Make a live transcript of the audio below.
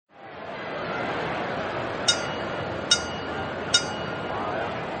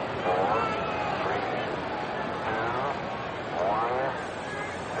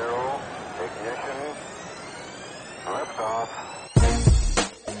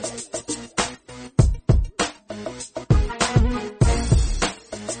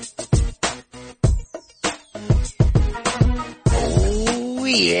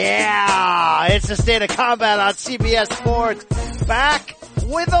the State of Combat on CBS Sports. Back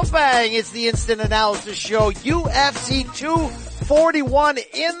with a bang. It's the Instant Analysis Show. UFC 241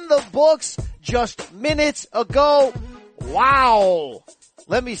 in the books just minutes ago. Wow.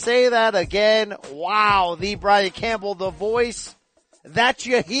 Let me say that again. Wow. The Brian Campbell, the voice that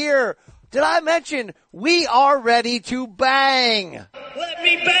you hear. Did I mention we are ready to bang? Let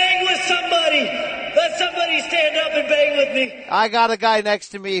me bang with somebody. Let somebody stand up and bang with me. I got a guy next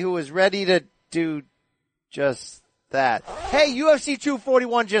to me who is ready to do just that. Hey, UFC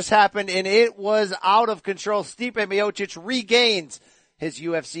 241 just happened and it was out of control. Stipe Miocic regains his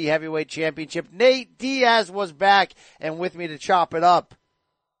UFC heavyweight championship. Nate Diaz was back and with me to chop it up.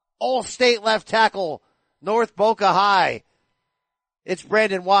 All-State left tackle, North Boca High. It's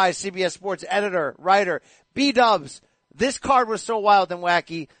Brandon Wise, CBS Sports editor, writer. B-Dubs, this card was so wild and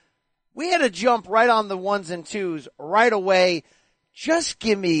wacky. We had to jump right on the ones and twos right away. Just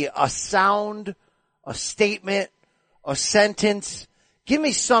give me a sound, a statement, a sentence. Give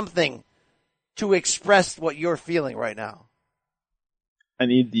me something to express what you're feeling right now. I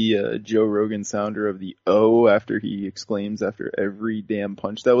need the Joe Rogan sounder of the O after he exclaims after every damn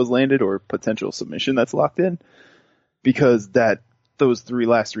punch that was landed or potential submission that's locked in. Because those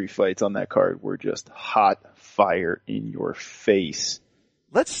last three fights on that card were just hot fire in your face.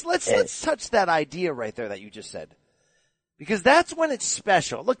 Let's touch that idea right there that you just said. Because that's when it's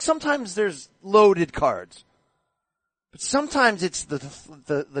special. Look, sometimes there's loaded cards. But sometimes it's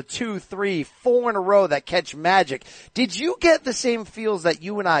the 2, 3, 4 in a row that catch magic. Did you get the same feels that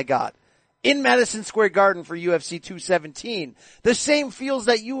you and I got in Madison Square Garden for UFC 217? The same feels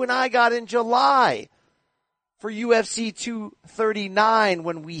that you and I got in July for UFC 239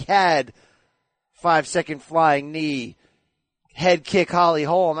 when we had 5-second flying knee, head kick Holly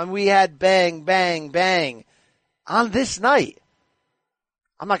Holm, and we had bang, bang, bang on this night.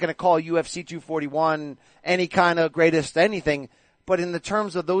 I'm not going to call UFC 241 any kind of greatest anything, but in the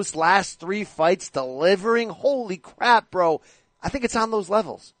terms of those last three fights delivering, holy crap, bro, I think it's on those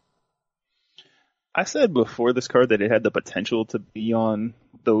levels. I said before this card that it had the potential to be on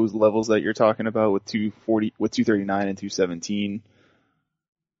those levels that you're talking about with 239 and 217.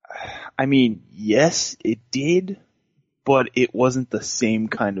 I mean, yes, it did, but it wasn't the same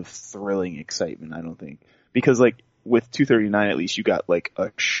kind of thrilling excitement, I don't think. Because with 239 at least you got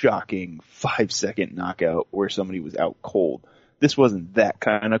a shocking 5-second knockout where somebody was out cold. This wasn't that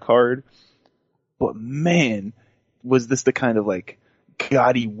kind of card, but man, was this the kind of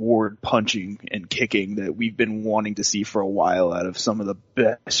Gotti Ward punching and kicking that we've been wanting to see for a while out of some of the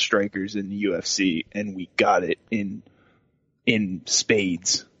best strikers in the UFC, and we got it in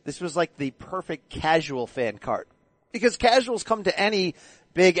spades. This was like the perfect casual fan card. Because casuals come to any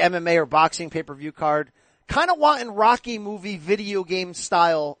big MMA or boxing pay-per-view card kind of wanting Rocky movie video game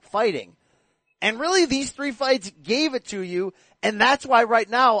style fighting. And really these three fights gave it to you, and that's why right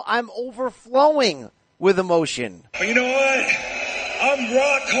now I'm overflowing with emotion. But you know what? I'm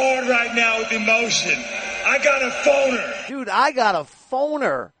rock hard right now with emotion. I got a phoner. Dude, I got a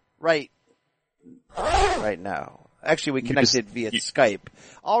phoner right now. Actually, we connected via Skype.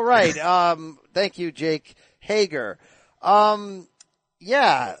 All right. Thank you, Jake Hager.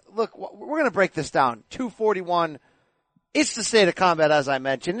 Yeah, look, we're going to break this down. 241. It's the State of Combat, as I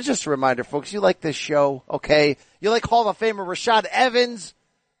mentioned. It's just a reminder, folks, you like this show, okay? You like Hall of Famer Rashad Evans.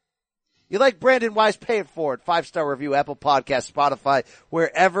 You like Brandon Wise, pay it forward. 5-star review, Apple Podcasts, Spotify,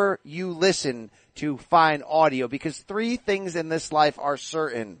 wherever you listen to find audio, because three things in this life are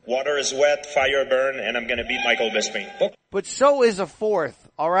certain. Water is wet, fire burn, and I'm going to beat Michael Bisping. But so is a fourth,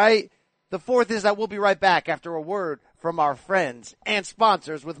 all right? The fourth is that we'll be right back after a word from our friends and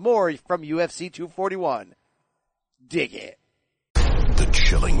sponsors with more from UFC 241. Dig it. The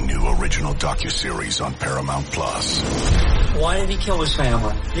chilling new original docuseries on Paramount Plus. Why did he kill his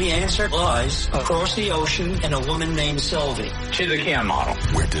family? The answer lies across the ocean in a woman named Sylvie. She's a cam model.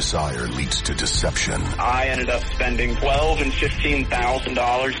 Where desire leads to deception. I ended up spending $12,000 and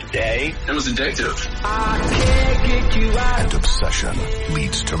 $15,000 a day. It was addictive. I can't get you out. And obsession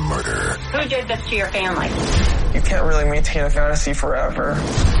leads to murder. Who did this to your family? You can't really maintain a fantasy forever.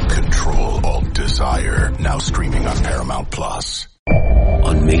 Control Alt Desire. Now streaming on Paramount Plus.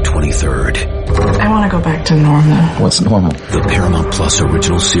 On May 23rd. I want to go back to normal. What's normal? The Paramount Plus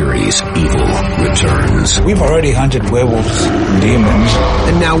original series, Evil, returns. We've already hunted werewolves, demons.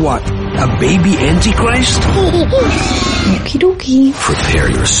 And now what? A baby Antichrist? Okie dokie.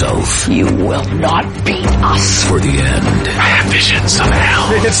 Prepare yourself. You will not beat us. For the end. I have visions of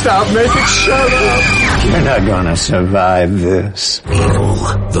hell. Make it stop, make it shut up. You're not gonna survive this. Evil,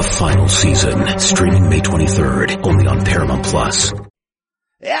 the final season. Streaming May 23rd. Only on Paramount Plus.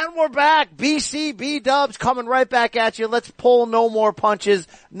 And we're back. BC, B-Dubs coming right back at you. Let's pull no more punches,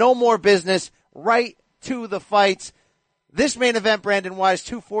 no more business, right to the fights. This main event, Brandon Wise,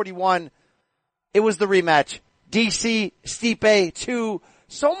 241. It was the rematch. DC, Stipe 2.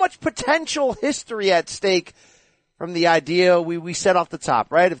 So much potential history at stake from the idea we set off the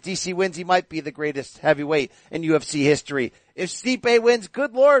top, right? If DC wins, he might be the greatest heavyweight in UFC history. If Stipe wins,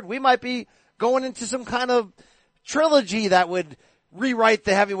 good Lord, we might be going into some kind of trilogy that would rewrite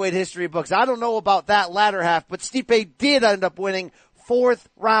the heavyweight history books. I don't know about that latter half, but Stipe did end up winning. 4th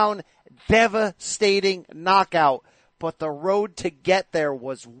round, devastating knockout. But the road to get there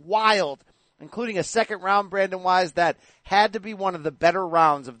was wild, including a 2nd round, Brandon Wise, that had to be one of the better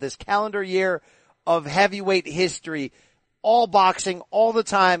rounds of this calendar year of heavyweight history. All boxing, all the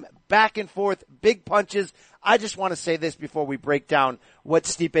time, back and forth, big punches. I just want to say this before we break down what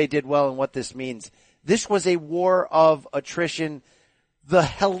Stipe did well and what this means. This was a war of attrition. The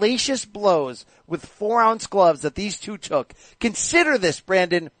hellacious blows with 4-ounce gloves that these two took. Consider this,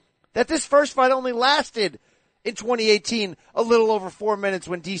 Brandon, that this first fight only lasted in 2018 a little over 4 minutes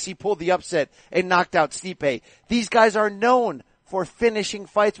when DC pulled the upset and knocked out Stipe. These guys are known for finishing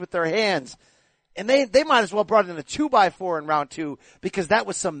fights with their hands. And they might as well brought in a 2x4 in round 2 because that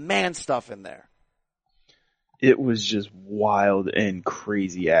was some man stuff in there. It was just wild and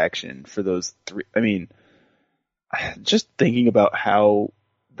crazy action for those three. I mean, just thinking about how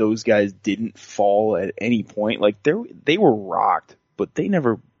those guys didn't fall at any point, like they were rocked, but they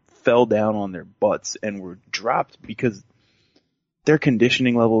never fell down on their butts and were dropped because their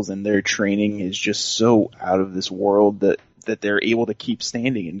conditioning levels and their training is just so out of this world that they're able to keep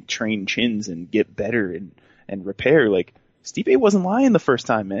standing and train chins and get better and repair. Like, Stipe wasn't lying the first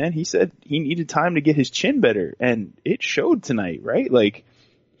time, man. He said he needed time to get his chin better, and it showed tonight, right? Like,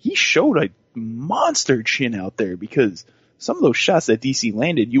 he showed a monster chin out there because some of those shots that DC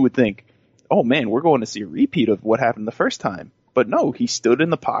landed, you would think, oh man, we're going to see a repeat of what happened the first time. But no, he stood in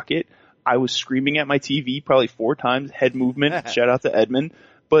the pocket. I was screaming at my TV probably 4 times, head movement, shout out to Edmund,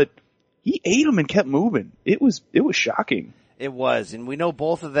 but he ate him and kept moving. It was shocking. It was, and we know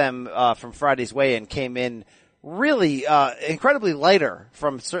both of them from Friday's weigh-in came in really incredibly lighter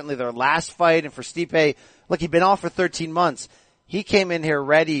from certainly their last fight, and for Stipe, look, he'd been off for 13 months. He came in here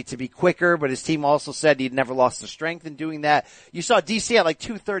ready to be quicker, but his team also said he'd never lost the strength in doing that. You saw DC at like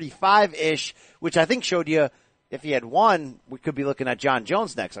 235-ish, which I think showed you if he had won, we could be looking at John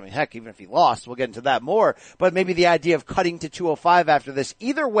Jones next. I mean, heck, even if he lost, we'll get into that more. But maybe the idea of cutting to 205 after this.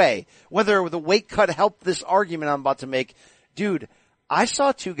 Either way, whether the weight cut helped this argument I'm about to make, dude, I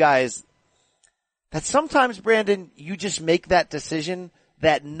saw two guys that sometimes, Brandon, you just make that decision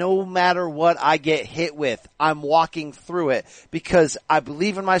that no matter what I get hit with, I'm walking through it because I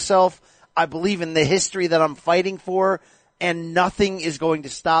believe in myself, I believe in the history that I'm fighting for, and nothing is going to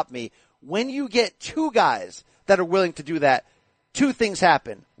stop me. When you get two guys that are willing to do that, 2 things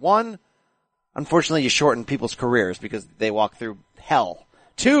happen. 1, unfortunately you shorten people's careers because they walk through hell.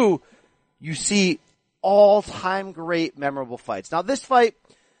 2, you see all-time great memorable fights. Now this fight,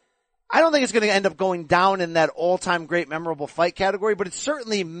 I don't think it's going to end up going down in that all-time great memorable fight category, but it's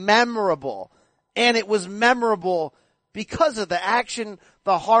certainly memorable. And it was memorable because of the action,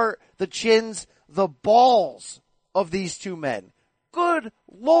 the heart, the chins, the balls of these two men. Good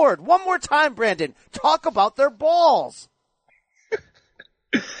Lord. One more time, Brandon. Talk about their balls.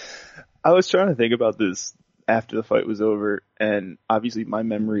 I was trying to think about this after the fight was over, and obviously my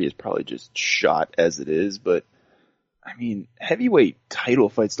memory is probably just shot as it is, but I mean, heavyweight title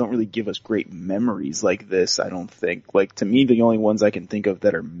fights don't really give us great memories like this, I don't think. Like, to me, the only ones I can think of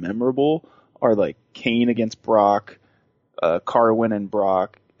that are memorable are like Kane against Brock, Carwin and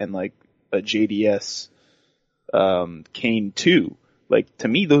Brock, and like a JDS Kane 2. Like, to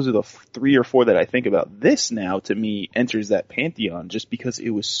me, those are the 3 or 4 that I think about. This now, to me, enters that pantheon just because it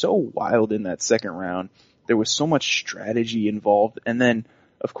was so wild in that second round. There was so much strategy involved. And then,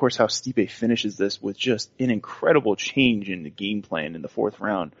 of course, how Stipe finishes this with just an incredible change in the game plan in the 4th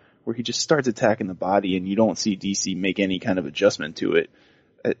round, where he just starts attacking the body and you don't see DC make any kind of adjustment to it.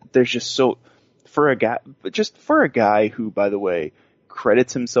 There's just so, for a guy who, by the way,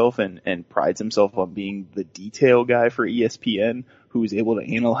 credits himself and prides himself on being the detail guy for ESPN, who is able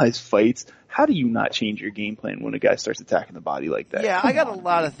to analyze fights, how do you not change your game plan when a guy starts attacking the body like that? Yeah, I got a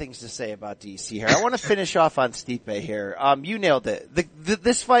lot of things to say about DC here. I want to finish off on Stipe here. You nailed it.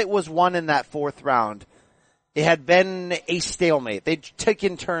 This fight was won in that 4th round. It had been a stalemate. They'd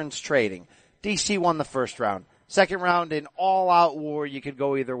taken turns trading. DC won the 1st round. 2nd round, an all-out war. You could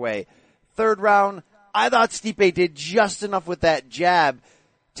go either way. 3rd round, I thought Stipe did just enough with that jab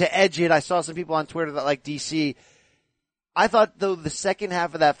to edge it. I saw some people on Twitter that like DC. I thought, though, the second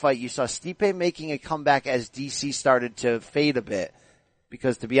half of that fight, you saw Stipe making a comeback as DC started to fade a bit.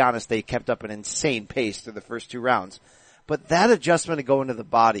 Because, to be honest, they kept up an insane pace through the first 2 rounds. But that adjustment to go into the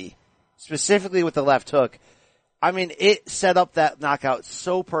body, specifically with the left hook, I mean, it set up that knockout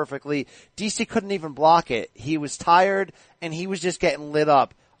so perfectly. DC couldn't even block it. He was tired, and he was just getting lit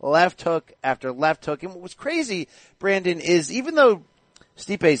up. Left hook after left hook. And what was crazy, Brandon, is even though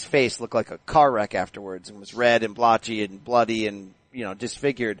Stipe's face looked like a car wreck afterwards and was red and blotchy and bloody and,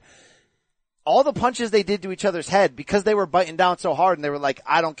 disfigured, all the punches they did to each other's head, because they were biting down so hard and they were like,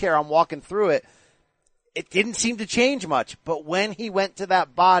 I don't care, I'm walking through it, it didn't seem to change much. But when he went to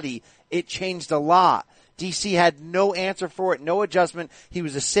that body, it changed a lot. DC had no answer for it, no adjustment. He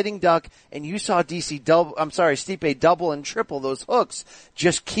was a sitting duck, and you saw Stipe double and triple those hooks.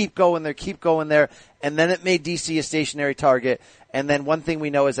 Just keep going there, and then it made DC a stationary target. And then one thing we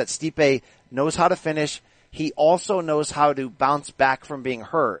know is that Stipe knows how to finish. He also knows how to bounce back from being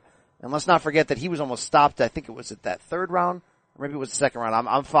hurt. And let's not forget that he was almost stopped. I think it was at that 3rd round, or maybe it was the 2nd round.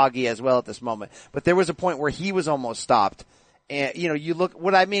 I'm foggy as well at this moment. But there was a point where he was almost stopped. And, you look,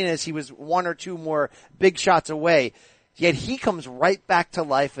 what I mean is he was 1 or 2 more big shots away. Yet he comes right back to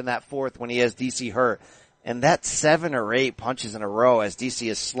life in that 4th when he has DC hurt. And that 7 or 8 punches in a row as DC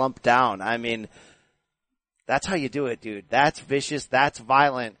is slumped down. I mean, that's how you do it, dude. That's vicious. That's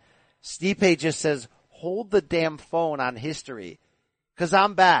violent. Stipe just says, hold the damn phone on history. 'Cause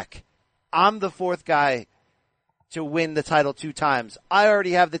I'm back. I'm the 4th guy to win the title 2 times. I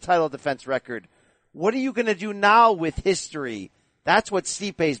already have the title defense record. What are you going to do now with history? That's what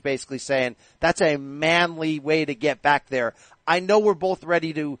Stipe's basically saying. That's a manly way to get back there. I know we're both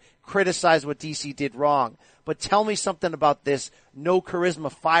ready to criticize what DC did wrong, but tell me something about this no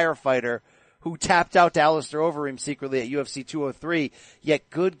charisma firefighter who tapped out to Alistair Overeem secretly at UFC 203. Yet,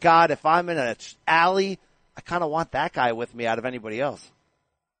 good God, if I'm in an alley, I kind of want that guy with me out of anybody else.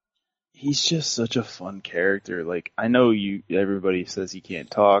 He's just such a fun character. Like, I know everybody says he can't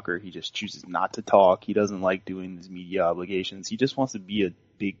talk or he just chooses not to talk. He doesn't like doing his media obligations. He just wants to be a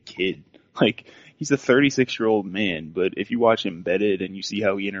big kid. Like, he's a 36-year-old man, but if you watch Embedded and you see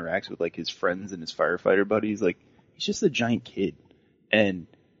how he interacts with, like, his friends and his firefighter buddies, like, he's just a giant kid. And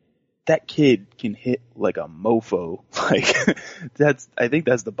that kid can hit like a mofo. Like, I think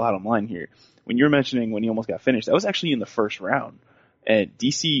that's the bottom line here. When you're mentioning when he almost got finished, that was actually in the 1st round. And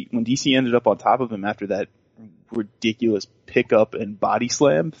when DC ended up on top of him after that ridiculous pickup and body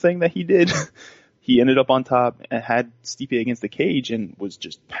slam thing that he did, he ended up on top and had Stipe against the cage and was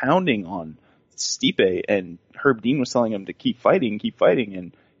just pounding on Stipe. And Herb Dean was telling him to keep fighting,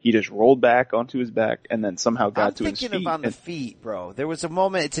 and he just rolled back onto his back and then somehow got to his feet. I'm thinking of on the feet, bro. There was a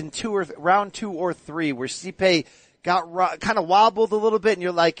moment, it's in round 2 or 3, where Stipe got kind of wobbled a little bit, and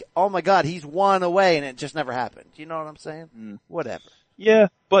you're like, oh my God, he's 1 away, and it just never happened. You know what I'm saying? Whatever. Yeah,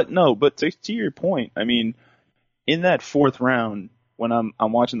 but to your point, I mean, in that 4th round, when I'm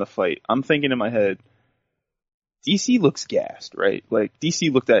watching the fight, I'm thinking in my head, DC looks gassed, right? Like,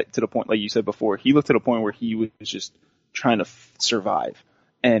 DC looked to the point, like you said before, he looked to the point where he was just trying to survive.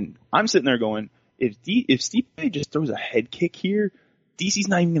 And I'm sitting there going, if Stipe just throws a head kick here, DC's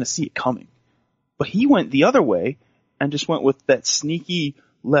not even going to see it coming. But he went the other way and just went with that sneaky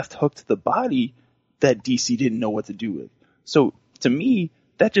left hook to the body that DC didn't know what to do with. So to me,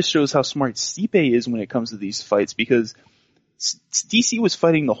 that just shows how smart Stipe is when it comes to these fights, because DC was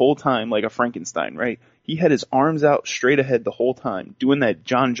fighting the whole time like a Frankenstein, right? He had his arms out straight ahead the whole time, doing that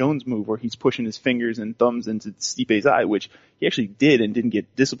John Jones move where he's pushing his fingers and thumbs into Stipe's eye, which he actually did and didn't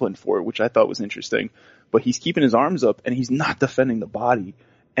get disciplined for, which I thought was interesting. But he's keeping his arms up and he's not defending the body.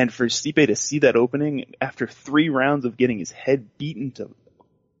 And for Stipe to see that opening after 3 rounds of getting his head beaten to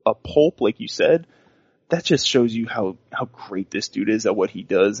a pulp, like you said, that just shows you how great this dude is at what he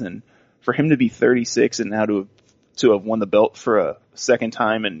does. And for him to be 36 and now to have won the belt for a 2nd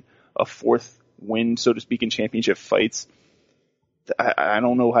time and a 4th win, so to speak, in championship fights, I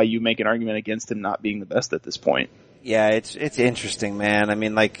don't know how you make an argument against him not being the best at this point. Yeah, it's interesting, man. I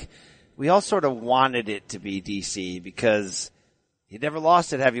mean, like, we all sort of wanted it to be DC because he'd never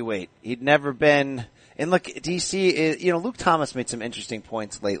lost at heavyweight. He'd never been, and look, DC is, Luke Thomas made some interesting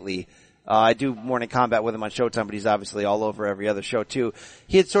points lately. I do Morning Combat with him on Showtime, but he's obviously all over every other show too.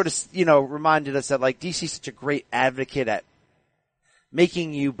 He had sort of, reminded us that, like, DC's such a great advocate at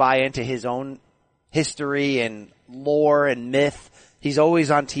making you buy into his own history and lore and myth. He's always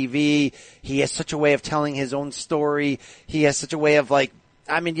on TV. He has such a way of telling his own story. He has such a way of, like,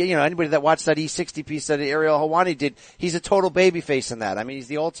 I mean, anybody that watched that E60 piece that Ariel Helwani did, he's a total babyface in that. I mean, he's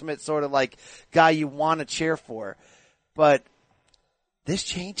the ultimate sort of, like, guy you want to cheer for. But This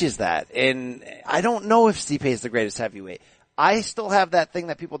changes that. And I don't know if Stipe is the greatest heavyweight. I still have that thing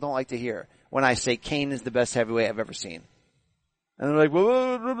that people don't like to hear when I say Kane is the best heavyweight I've ever seen. And they're like,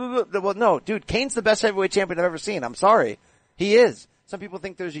 well, no, dude, Kane's the best heavyweight champion I've ever seen. I'm sorry. He is. Some people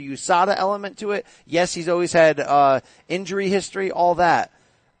think there's a USADA element to it. Yes, he's always had injury history, all that.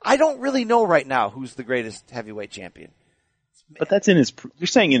 I don't really know right now who's the greatest heavyweight champion. But that's in his, you're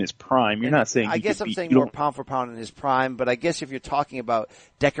saying in his prime. You're not saying I guess I'm saying more pound for pound in his prime, but I guess if you're talking about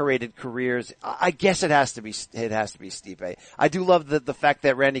decorated careers, I guess it has to be Stipe. I do love the fact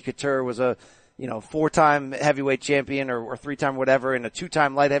that Randy Couture was a, 4-time heavyweight champion or 3-time whatever and a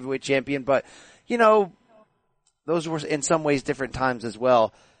 2-time light heavyweight champion, but, those were in some ways different times as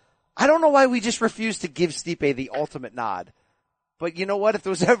well. I don't know why we just refuse to give Stipe the ultimate nod. But you know what? If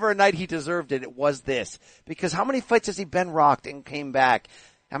there was ever a night he deserved it, it was this. Because how many fights has he been rocked and came back?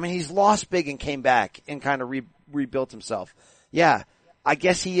 I mean, he's lost big and came back and kind of rebuilt himself. Yeah, I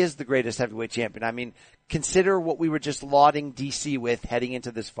guess he is the greatest heavyweight champion. I mean, consider what we were just lauding DC with heading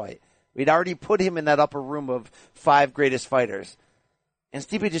into this fight. We'd already put him in that upper room of 5 greatest fighters. And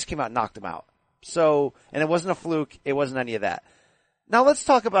Stipe just came out and knocked him out. So, and it wasn't a fluke. It wasn't any of that. Now let's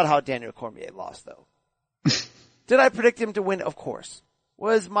talk about how Daniel Cormier lost, though. Did I predict him to win? Of course.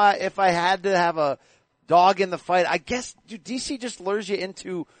 If I had to have a dog in the fight, I guess DC just lures you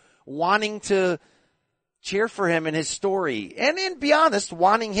into wanting to cheer for him and his story. And be honest,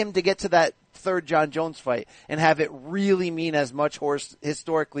 wanting him to get to that 3rd John Jones fight and have it really mean as much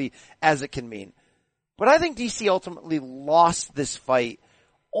historically as it can mean. But I think DC ultimately lost this fight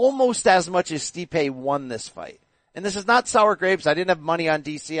almost as much as Stipe won this fight. And this is not sour grapes. I didn't have money on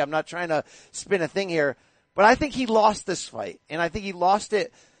DC. I'm not trying to spin a thing here. But I think he lost this fight, and I think he lost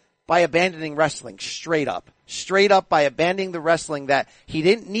it by abandoning wrestling straight up by abandoning the wrestling that he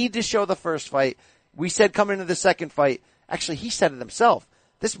didn't need to show the first fight. We said coming into the second fight, actually he said it himself,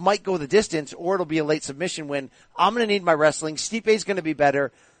 this might go the distance or it'll be a late submission win. I'm going to need my wrestling. Stipe's going to be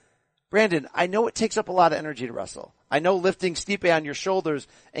better. Brandon, I know it takes up a lot of energy to wrestle. I know lifting Stipe on your shoulders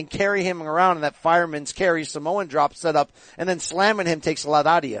and carry him around in that fireman's carry Samoan drop setup and then slamming him takes a lot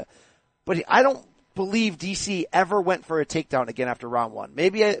out of you. But I don't believe DC ever went for a takedown again after round 1.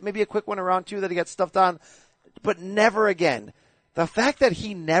 Maybe a quick one in round 2 that he got stuffed on, but never again. The fact that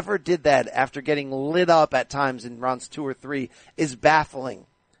he never did that after getting lit up at times in rounds 2 or 3 is baffling.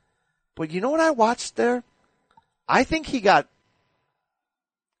 But you know what I watched there? I think he got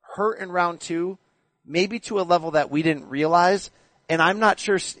hurt in round 2, maybe to a level that we didn't realize, and I'm not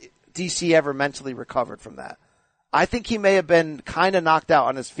sure DC ever mentally recovered from that. I think he may have been kind of knocked out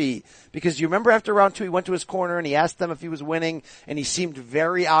on his feet because you remember after round 2 he went to his corner and he asked them if he was winning and he seemed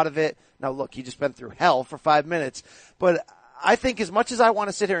very out of it. Now look, he just been through hell for 5 minutes, but I think as much as I want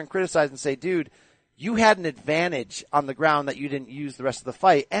to sit here and criticize and say, dude, you had an advantage on the ground that you didn't use the rest of the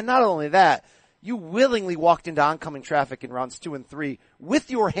fight. And not only that, you willingly walked into oncoming traffic in rounds 2 and 3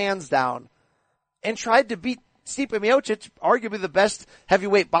 with your hands down and tried to beat Stipe Miocic, arguably the best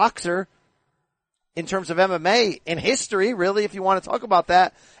heavyweight boxer in terms of MMA in history, really, if you want to talk about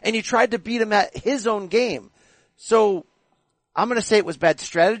that. And you tried to beat him at his own game. So I'm going to say it was bad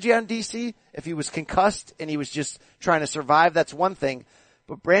strategy on DC. If he was concussed and he was just trying to survive, that's one thing.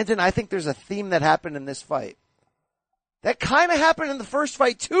 But Brandon, I think there's a theme that happened in this fight. That kind of happened in the first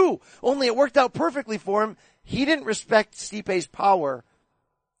fight too, only it worked out perfectly for him. He didn't respect Stipe's power,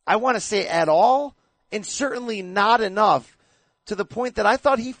 I want to say at all, and certainly not enough to the point that I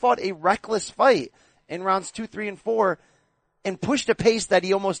thought he fought a reckless fight in rounds 2, 3, and 4 and pushed a pace that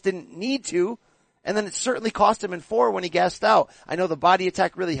he almost didn't need to. And then it certainly cost him in 4 when he gassed out. I know the body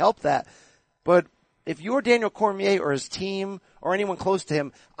attack really helped that. But if you're Daniel Cormier or his team or anyone close to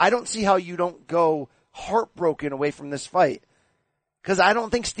him, I don't see how you don't go heartbroken away from this fight. Because I don't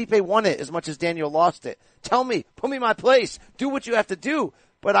think Stipe won it as much as Daniel lost it. Tell me, put me in my place, do what you have to do.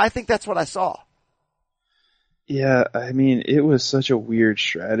 But I think that's what I saw. Yeah, I mean, it was such a weird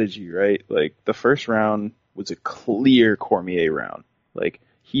strategy, right? Like, the first round was a clear Cormier round. Like,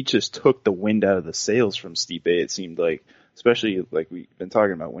 he just took the wind out of the sails from Stipe, it seemed like. Especially, like we've been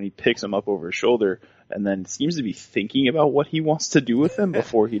talking about, when he picks him up over his shoulder and then seems to be thinking about what he wants to do with him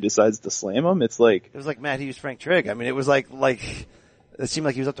before he decides to slam him. It's like... It was like Matt Hughes, Frank Trigg. I mean, it was like it seemed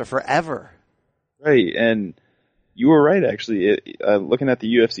like he was up there forever. Right, and you were right, actually. Looking at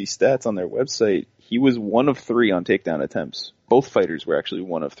the UFC stats on their website, he was 1 of 3 on takedown attempts. Both fighters were actually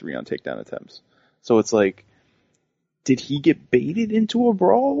 1 of 3 on takedown attempts. So it's like, did he get baited into a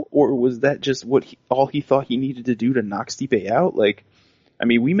brawl, or was that just all he thought he needed to do to knock Stipe out? Like, I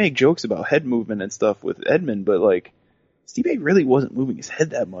mean, we make jokes about head movement and stuff with Edmund, but like, Stipe really wasn't moving his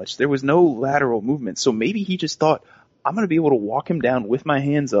head that much. There was no lateral movement, so maybe he just thought, I'm going to be able to walk him down with my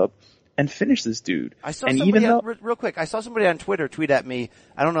hands up and finish this dude. I saw somebody real quick. I saw somebody on Twitter tweet at me.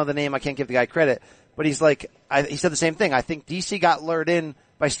 I don't know the name. I can't give the guy credit, but he's like, he said the same thing. I think DC got lured in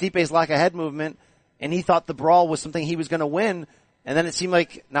by Stipe's lack of head movement, and he thought the brawl was something he was going to win. And then it seemed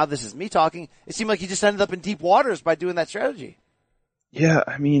like, now this is me talking, it seemed like he just ended up in deep waters by doing that strategy. Yeah,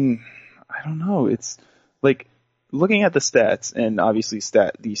 I mean, I don't know. It's like looking at the stats, and obviously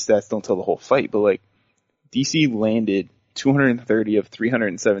these stats don't tell the whole fight, but like DC landed 230 of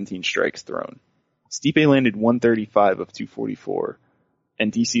 317 strikes thrown. Stipe landed 135 of 244,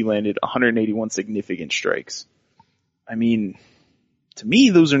 and DC landed 181 significant strikes. I mean, to me,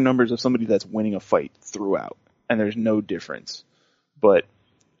 those are numbers of somebody that's winning a fight throughout, and there's no difference. But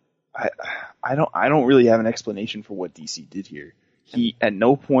I don't really have an explanation for what DC did here. He, at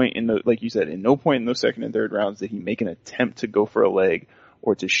no point like you said, in no point in those second and third rounds did he make an attempt to go for a leg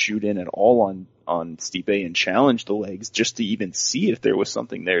or to shoot in at all on Stipe and challenge the legs just to even see if there was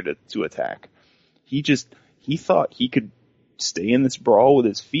something there to attack. He thought he could stay in this brawl with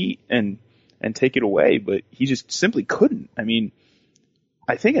his feet and take it away, but he just simply couldn't. I mean,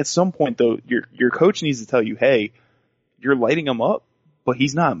 I think at some point though, your coach needs to tell you, hey, you're lighting him up, but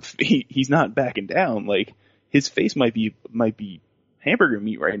he's not backing down. Like, his face might be hamburger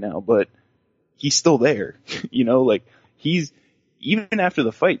meat right now, but he's still there. Like, even after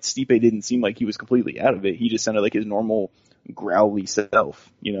the fight, Stipe didn't seem like he was completely out of it. He just sounded like his normal growly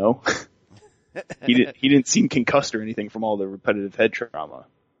self, He didn't seem concussed or anything from all the repetitive head trauma.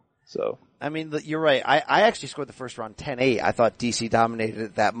 So, I mean, you're right. I actually scored the first round 10-8. I thought DC dominated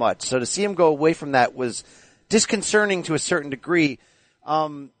it that much. So to see him go away from that was disconcerting to a certain degree.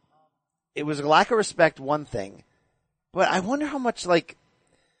 It was a lack of respect, one thing. But I wonder how much, like,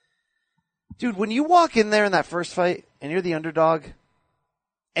 dude, when you walk in there in that first fight and you're the underdog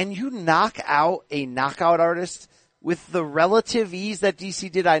and you knock out a knockout artist with the relative ease that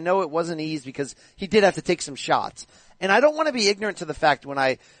DC did, I know it wasn't ease because he did have to take some shots. And I don't want to be ignorant to the fact when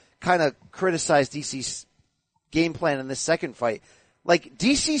I kind of criticize DC's game plan in this second fight. Like,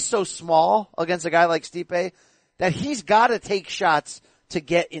 DC's so small against a guy like Stipe that he's got to take shots to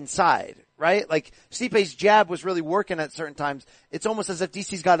get inside, right? Like, Stipe's jab was really working at certain times. It's almost as if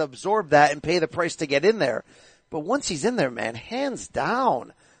DC's got to absorb that and pay the price to get in there. But once he's in there, man, hands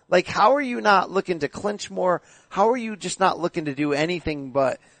down. Like, how are you not looking to clinch more? How are you just not looking to do anything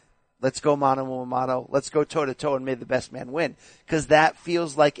but let's go mano a mano, let's go toe to toe and may the best man win? Because that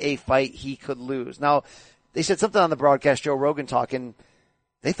feels like a fight he could lose. Now, they said something on the broadcast, Joe Rogan talking,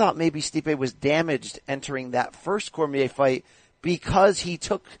 they thought maybe Stipe was damaged entering that first Cormier fight because he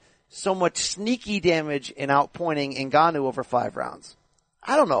took so much sneaky damage in outpointing Ngannou over 5 rounds.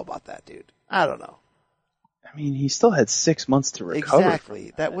 I don't know about that, dude. I don't know. I mean, he still had 6 months to recover.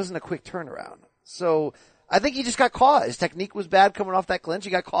 Exactly. That wasn't a quick turnaround. So I think he just got caught. His technique was bad coming off that clinch.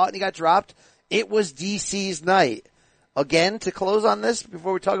 He got caught and he got dropped. It was DC's night. Again, to close on this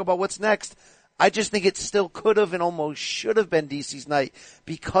before we talk about what's next, I just think it still could have and almost should have been DC's night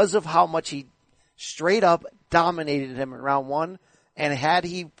because of how much he straight up dominated him in round 1. And had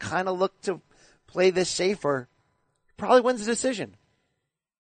he kind of looked to play this safer, probably wins the decision.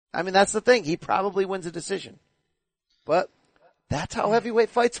 I mean, that's the thing. He probably wins a decision. But that's how heavyweight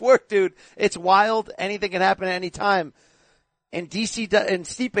fights work, dude. It's wild. Anything can happen at any time. And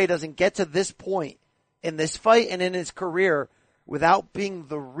Stipe doesn't get to this point in this fight and in his career without being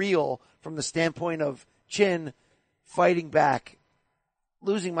the real from the standpoint of chin, fighting back,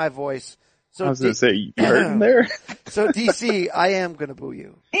 losing my voice. So I was going to say, you hurting there? So DC, I am going to boo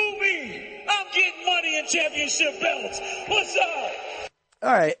you. Boo me! I'm getting money and championship belts. What's up?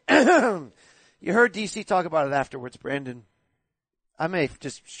 All right. You heard DC talk about it afterwards, Brandon. I may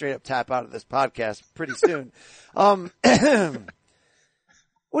just straight up tap out of this podcast pretty soon. What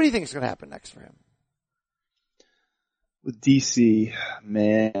do you think is going to happen next for him? With DC,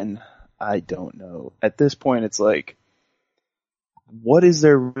 man, I don't know. At this point, it's like, what is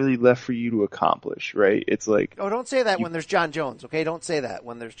there really left for you to accomplish, right? It's like... Oh, don't say that when there's John Jones, okay? Don't say that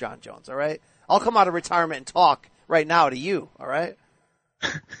when there's John Jones, all right? I'll come out of retirement and talk right now to you, all right?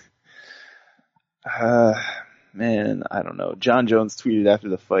 Man, I don't know. John Jones tweeted after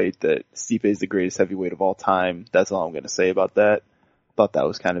the fight that Stipe is the greatest heavyweight of all time. That's all I'm going to say about that. Thought that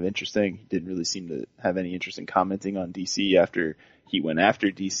was kind of interesting. He didn't really seem to have any interest in commenting on DC after he went after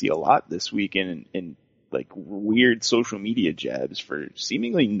DC a lot this week in like weird social media jabs for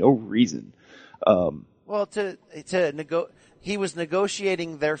seemingly no reason. Well, he was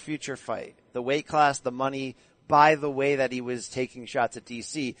negotiating their future fight, the weight class, the money, by the way that he was taking shots at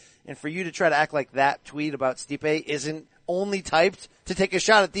DC. And for you to try to act like that tweet about Stipe isn't only typed to take a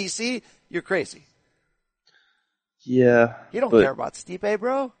shot at DC, you're crazy. Yeah. You don't care about Stipe,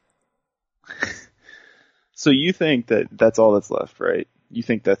 bro. So you think that that's all that's left, right? You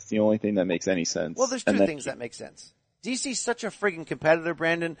think that's the only thing that makes any sense? Well, there's two things that make sense. DC's such a friggin' competitor,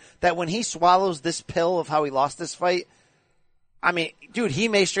 Brandon, that when he swallows this pill of how he lost this fight, I mean, dude, he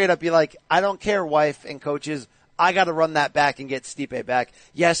may straight up be like, I don't care, wife and coaches. I got to run that back and get Stipe back.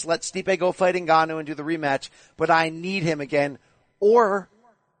 Yes, let Stipe go fight Ngannou and do the rematch, but I need him again. Or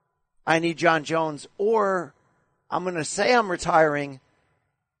I need John Jones. Or I'm going to say I'm retiring,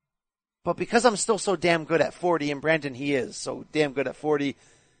 but because I'm still so damn good at 40, and Brandon, he is so damn good at 40,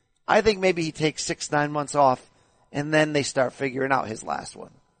 I think maybe he takes 6-9 months off, and then they start figuring out his last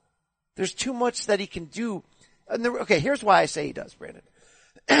one. There's too much that he can do. Okay, here's why I say he does,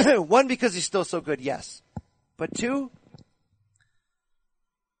 Brandon. One, because he's still so good, yes. But two,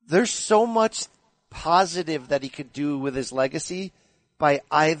 there's so much positive that he could do with his legacy by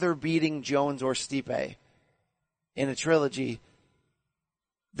either beating Jones or Stipe in a trilogy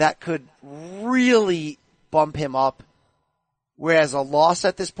that could really bump him up, whereas a loss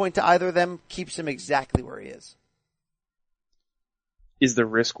at this point to either of them keeps him exactly where he is. Is the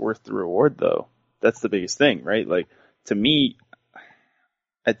risk worth the reward, though? That's the biggest thing, right? Like, to me,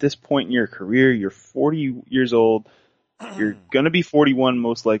 at this point in your career, you're 40 years old. You're going to be 41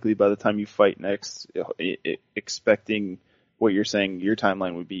 most likely by the time you fight next, expecting what you're saying your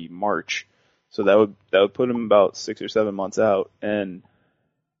timeline would be March. So that would put him about 6 or 7 months out. And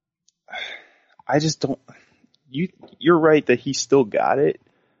I just don't, you're right that he still got it.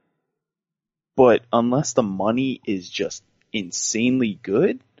 But unless the money is just insanely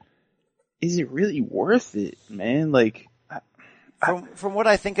good, is it really worth it, man? Like, From what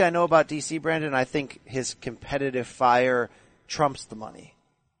I think I know about DC, Brandon, I think his competitive fire trumps the money.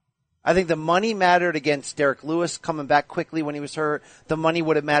 I think the money mattered against Derek Lewis coming back quickly when he was hurt. The money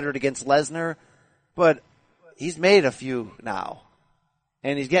would have mattered against Lesnar, but he's made a few now.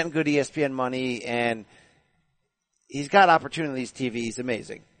 And he's getting good ESPN money, and he's got opportunities TV. He's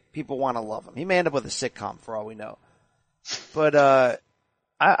amazing. People want to love him. He may end up with a sitcom for all we know. But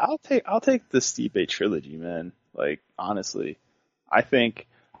I'll take the Stipe trilogy, man. Like, honestly. I think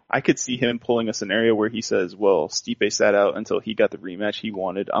I could see him pulling a scenario where he says, well, Stipe sat out until he got the rematch he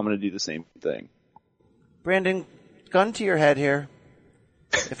wanted. I'm going to do the same thing. Brandon, gun to your head here.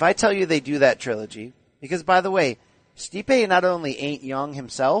 If I tell you they do that trilogy, because by the way, Stipe not only ain't young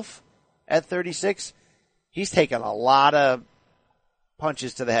himself at 36, he's taken a lot of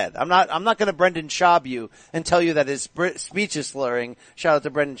punches to the head. I'm not going to Brendan Schaub you and tell you that his speech is slurring. Shout out to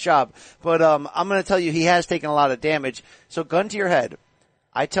Brendan Schaub. But I'm going to tell you he has taken a lot of damage. So gun to your head.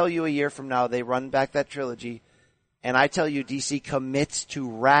 I tell you a year from now they run back that trilogy, and I tell you DC commits to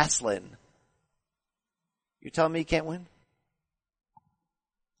wrestling. You're telling me he can't win?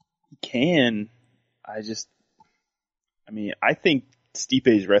 He can. I think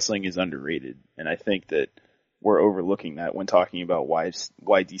Stipe's wrestling is underrated, and I think that we're overlooking that when talking about why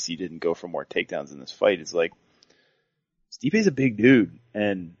DC didn't go for more takedowns in this fight. Is like, Stipe's a big dude,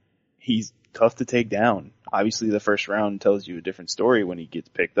 and he's tough to take down. Obviously, the first round tells you a different story when he gets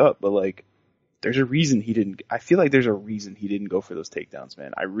picked up, but like, there's a reason he didn't. I feel like there's a reason he didn't go for those takedowns,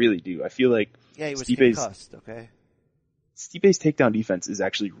 man. I really do. I feel like he was concussed, okay? Stipe's takedown defense is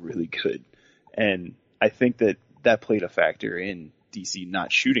actually really good, and I think that played a factor in DC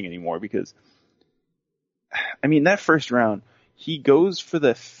not shooting anymore because, I mean, that first round, he goes for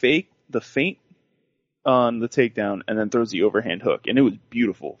the feint on the takedown and then throws the overhand hook, and it was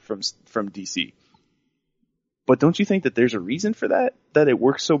beautiful from DC. But don't you think that there's a reason for that it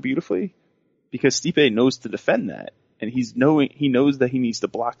works so beautifully? Because Stipe knows to defend that, and he knows that he needs to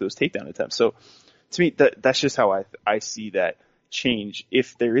block those takedown attempts. So to me, that's just how I see that change,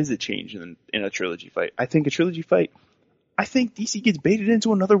 if there is a change in a trilogy fight. I think DC gets baited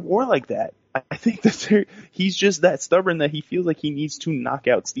into another war like that. I think that he's just that stubborn that he feels like he needs to knock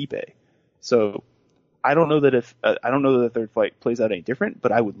out Stipe. So I don't know that the third fight plays out any different,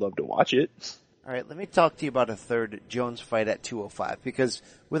 but I would love to watch it. All right, let me talk to you about a third Jones fight at 205, because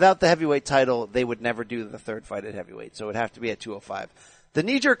without the heavyweight title, they would never do the third fight at heavyweight, so it would have to be at 205. The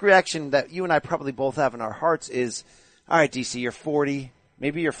knee-jerk reaction that you and I probably both have in our hearts is, all right, DC, you're 40,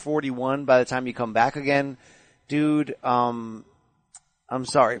 maybe you're 41 by the time you come back again. Dude, I'm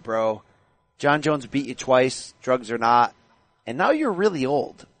sorry, bro. John Jones beat you twice, drugs or not, and now you're really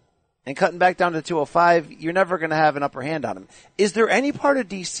old. And cutting back down to 205, you're never going to have an upper hand on him. Is there any part of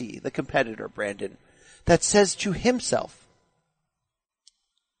DC, the competitor, Brandon, that says to himself,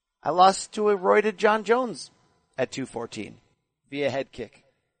 I lost to a roided John Jones at 214 via head kick,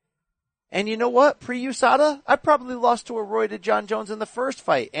 And you know what? Pre-USADA, I probably lost to a roided John Jones in the first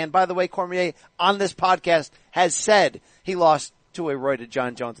fight. And by the way, Cormier on this podcast has said he lost to a roided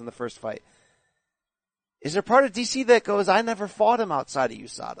John Jones in the first fight. Is there part of DC that goes, I never fought him outside of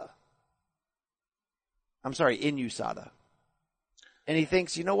USADA? I'm sorry, in USADA. And he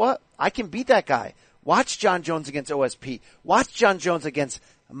thinks, you know what? I can beat that guy. Watch John Jones against OSP. Watch John Jones against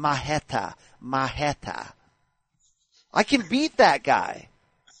Maheta. I can beat that guy.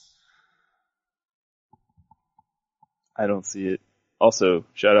 I don't see it. Also,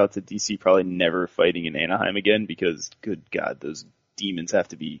 shout out to DC probably never fighting in Anaheim again because, good God, those demons have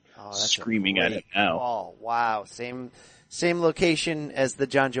to be screaming at it now. Oh, wow. Same location as the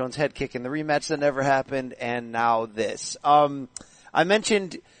John Jones head kick in the rematch that never happened, and now this. I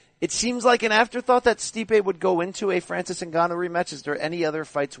mentioned it seems like an afterthought that Stipe would go into a Francis Ngannou rematch. Is there any other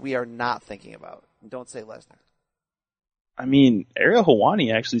fights we are not thinking about? Don't say Lesnar. I mean, Ariel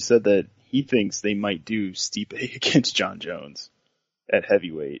Helwani actually said that he thinks they might do Stipe against John Jones at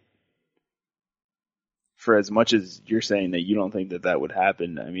heavyweight. For as much as you're saying that you don't think that would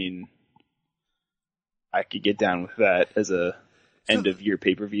happen, I mean, I could get down with that as a end of year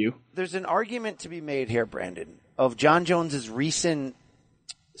pay-per-view. There's an argument to be made here, Brandon, of John Jones's recent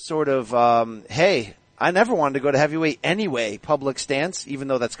sort of, hey, I never wanted to go to heavyweight anyway public stance, even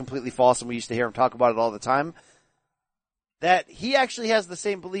though that's completely false and we used to hear him talk about it all the time. That he actually has the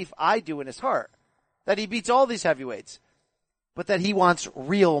same belief I do in his heart. That he beats all these heavyweights. But that he wants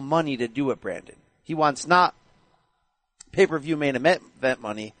real money to do it, Brandon. He wants not pay-per-view main event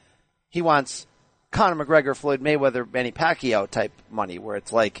money. He wants Conor McGregor, Floyd Mayweather, Manny Pacquiao type money where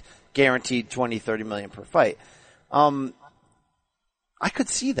it's like guaranteed 20, 30 million per fight. I could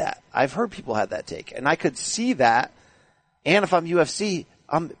see that. I've heard people had that take. And I could see that. And if I'm UFC,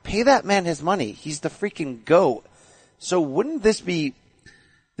 pay that man his money. He's the freaking GOAT. So wouldn't this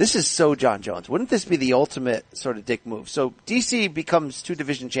is so John Jones, wouldn't this be the ultimate sort of dick move? So DC becomes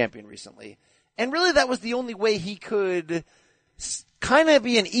 2-division champion recently. And really that was the only way he could kind of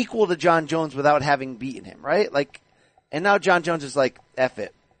be an equal to John Jones without having beaten him, right? Like, and now John Jones is like, F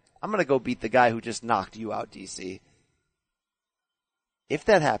it. I'm going to go beat the guy who just knocked you out, DC. If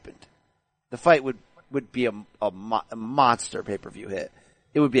that happened, the fight would be a monster pay-per-view hit.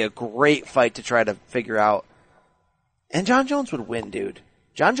 It would be a great fight to try to figure out. And John Jones would win, dude.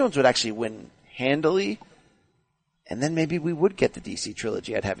 John Jones would actually win handily. And then maybe we would get the DC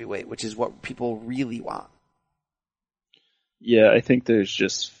trilogy at heavyweight, which is what people really want. Yeah, I think there's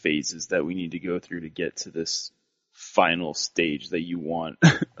just phases that we need to go through to get to this final stage that you want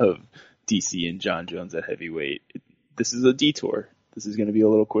of DC and John Jones at heavyweight. This is a detour. This is going to be a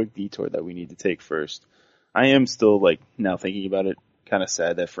little quick detour that we need to take first. I am still, like, now thinking about it, kind of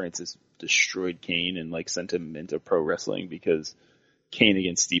sad that Francis destroyed Kane and, like, sent him into pro wrestling because Kane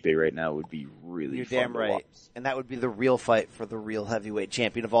against Stipe right now would be really You're fun damn to right. watch. And that would be the real fight for the real heavyweight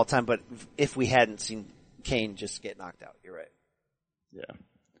champion of all time. But if we hadn't seen Kane just get knocked out, you're right. Yeah.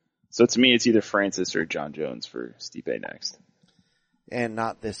 So to me, it's either Francis or John Jones for Stipe next. And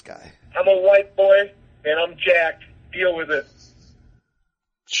not this guy. I'm a white boy, and I'm jacked. Deal with it.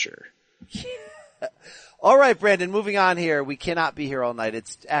 Sure. All right, Brandon, moving on here. We cannot be here all night.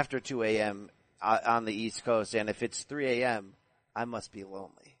 It's after 2 a.m. On the East Coast, and if it's 3 a.m., I must be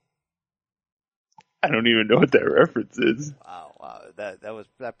lonely. I don't even know what that reference is. Wow.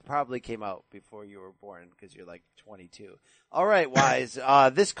 That probably came out before you were born because you're like 22. All right, Wise.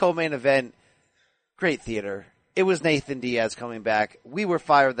 This co-main event, great theater. It was Nathan Diaz coming back. We were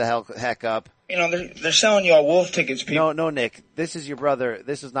fired the heck up. You know, they're selling y'all wolf tickets, people. No, Nick. This is your brother.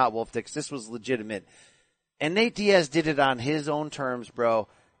 This is not wolf tickets. This was legitimate. And Nate Diaz did it on his own terms, bro.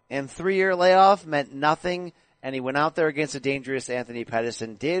 And 3-year layoff meant nothing. And he went out there against a dangerous Anthony Pettis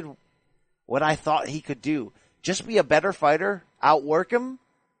and did what I thought he could do. Just be a better fighter, outwork him,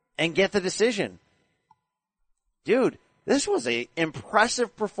 and get the decision. Dude, this was a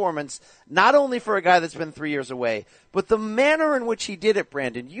impressive performance, not only for a guy that's been 3 years away, but the manner in which he did it,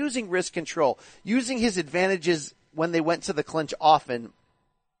 Brandon, using wrist control, using his advantages when they went to the clinch often,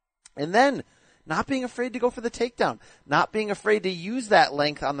 and then not being afraid to go for the takedown, not being afraid to use that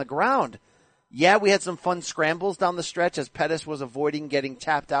length on the ground. Yeah, we had some fun scrambles down the stretch as Pettis was avoiding getting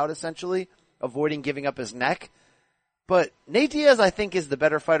tapped out, essentially, avoiding giving up his neck. But Nate Diaz, I think, is the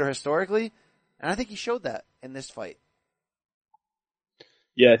better fighter historically, and I think he showed that in this fight.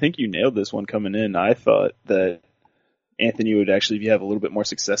 Yeah, I think you nailed this one coming in. I thought that Anthony would actually have a little bit more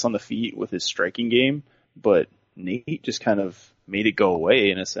success on the feet with his striking game, but Nate just kind of made it go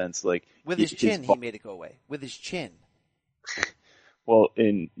away in a sense. Like with his chin, he made it go away. With his chin. Well,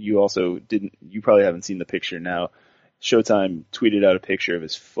 and you also you probably haven't seen the picture now. Showtime tweeted out a picture of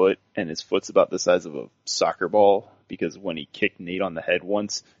his foot, and his foot's about the size of a soccer ball because when he kicked Nate on the head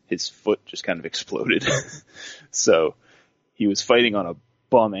once, his foot just kind of exploded. So he was fighting on a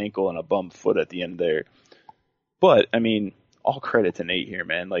bum ankle and a bum foot at the end there. But, I mean, all credit to Nate here,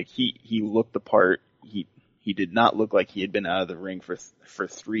 man. Like, he looked the part. He did not look like he had been out of the ring for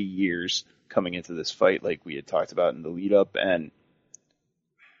 3 years coming into this fight like we had talked about in the lead up, and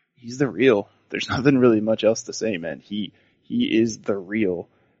he's the real. There's nothing really much else to say, man. He is the real.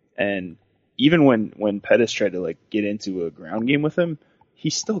 And even when Pettis tried to like get into a ground game with him, he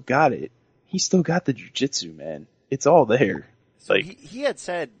still got it. He still got the jiu-jitsu, man. It's all there. So like he had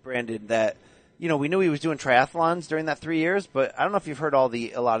said, Brandon, that we knew he was doing triathlons during that 3 years, but I don't know if you've heard a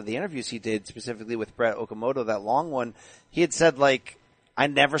lot of the interviews he did specifically with Brett Okamoto, that long one. He had said, like, I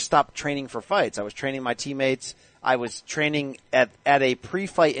never stopped training for fights. I was training my teammates. I was training at a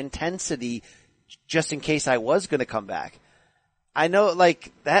pre-fight intensity just in case I was going to come back. I know,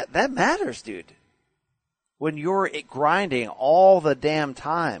 like, that matters, dude. When you're grinding all the damn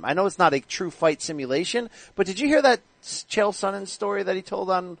time. I know it's not a true fight simulation, but did you hear that Chael Sonnen story that he told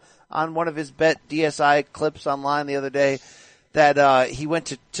on one of his Bet DSI clips online the other day, that he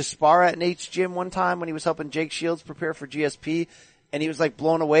went to spar at Nate's gym one time when he was helping Jake Shields prepare for GSP, and he was like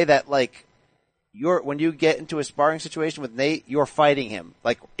blown away that, like, when you get into a sparring situation with Nate, you're fighting him,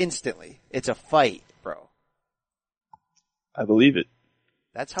 like, instantly. It's a fight, bro. I believe it.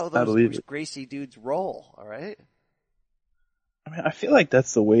 That's how those Gracie dudes roll, alright? I mean, I feel like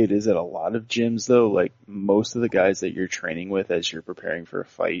that's the way it is at a lot of gyms, though. Like, most of the guys that you're training with as you're preparing for a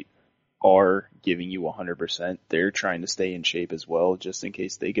fight are giving you 100%. They're trying to stay in shape as well, just in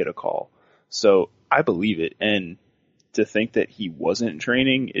case they get a call. So, I believe it. And to think that he wasn't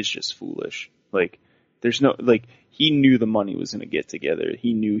training is just foolish. Like, he knew the money was going to get together.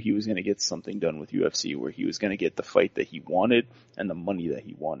 He knew he was going to get something done with UFC where he was going to get the fight that he wanted and the money that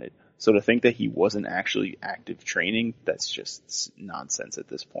he wanted. So to think that he wasn't actually active training, that's just nonsense at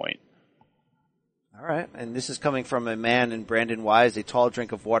this point. All right. And this is coming from a man in Brandon Wise, a tall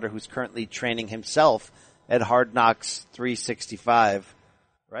drink of water, who's currently training himself at Hard Knocks 365.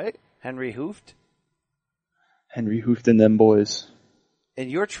 Right? Henry Hooft? Henry Hooft and them boys. And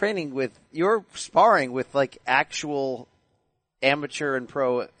you're sparring with, like, actual amateur and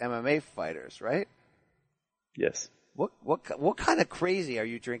pro MMA fighters, right? Yes. What kind of crazy are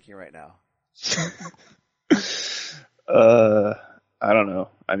you drinking right now? I don't know.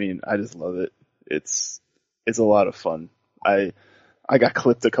 I mean, I just love it. It's a lot of fun. I got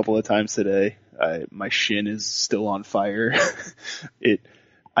clipped a couple of times today. My shin is still on fire.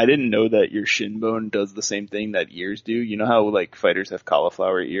 I didn't know that your shin bone does the same thing that ears do. You know how, like, fighters have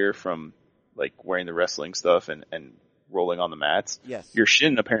cauliflower ear from, like, wearing the wrestling stuff and rolling on the mats? Yes. Your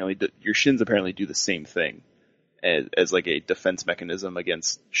shins apparently do the same thing as like a defense mechanism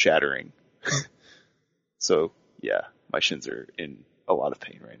against shattering. So, yeah, my shins are in a lot of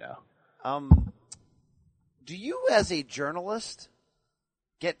pain right now. Do you, as a journalist,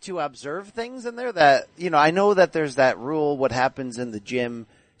 get to observe things in there that, I know that there's that rule, what happens in the gym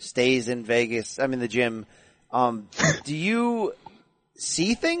stays in the gym. Do you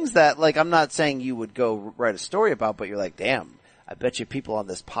see things that, like, I'm not saying you would go write a story about, but you're like, damn, I bet you people on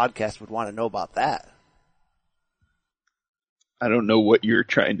this podcast would want to know about that. I don't know what you're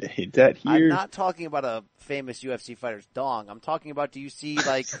trying to hint at here. I'm not talking about a famous UFC fighter's dong. I'm talking about, do you see,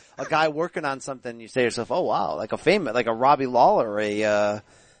 like, a guy working on something and you say to yourself, oh wow, like a Robbie Lawler,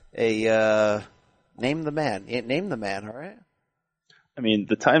 name the man, alright? I mean,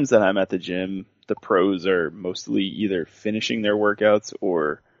 the times that I'm at the gym, the pros are mostly either finishing their workouts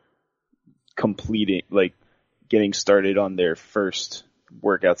or getting started on their first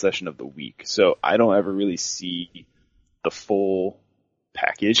workout session of the week. So I don't ever really see the full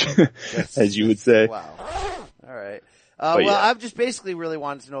package, as you would say. Wow. All right. Yeah. I've just basically really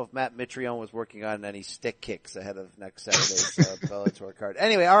wanted to know if Matt Mitrione was working on any stick kicks ahead of next Saturday's Bellator card.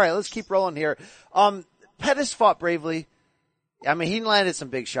 Anyway, all right, let's keep rolling here. Pettis fought bravely. I mean, he landed some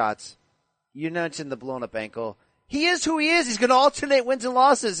big shots. You mentioned the blown up ankle. He is who he is. He's going to alternate wins and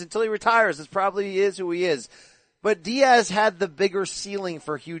losses until he retires. That's probably is who he is. But Diaz had the bigger ceiling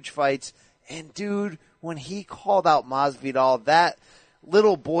for huge fights. And dude, when he called out Masvidal, that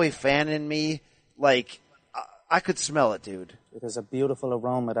little boy fan in me, like, I could smell it, dude. It is a beautiful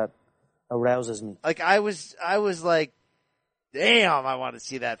aroma that arouses me. Like, I was like, damn, I want to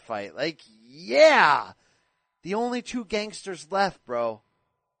see that fight. Like, yeah. The only two gangsters left, bro.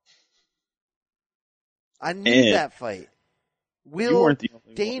 I need that fight. You weren't the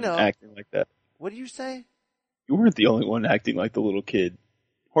only one acting like that. What do you say? You weren't the only one acting like the little kid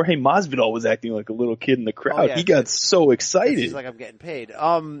Jorge Masvidal was acting like a little kid in the crowd. Oh, yeah. He got so excited. He's like, I'm getting paid.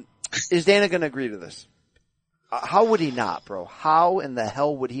 Is Dana going to agree to this? How would he not, bro? How in the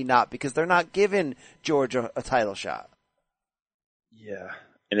hell would he not? Because they're not giving George a title shot. Yeah.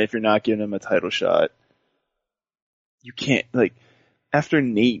 And if you're not giving him a title shot, you can't, like, after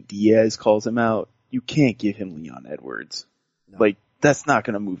Nate Diaz calls him out, you can't give him Leon Edwards. No. Like, that's not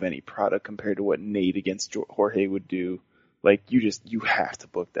going to move any product compared to what Nate against Jorge would do. Like, you have to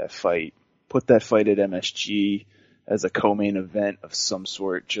book that fight. Put that fight at MSG as a co-main event of some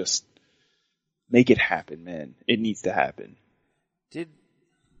sort. Just make it happen, man. It needs to happen.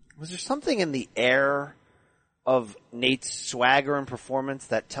 Was there something in the air of Nate's swagger and performance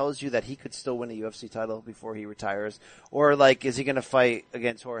that tells you that he could still win a UFC title before he retires? Or, like, is he going to fight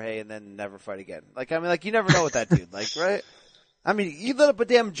against Jorge and then never fight again? Like, I mean, like, you never know with that dude, like, right? I mean, you lit up a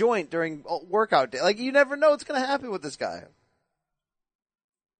damn joint during workout day. Like, you never know what's going to happen with this guy.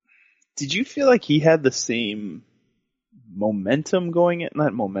 Did you feel like he had the same momentum going in?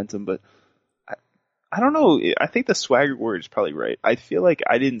 Not momentum, but I don't know. I think the swagger word is probably right. I feel like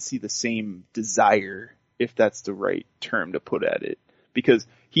I didn't see the same desire, if that's the right term to put at it, because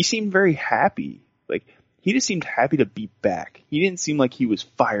he seemed very happy. Like, he just seemed happy to be back. He didn't seem like he was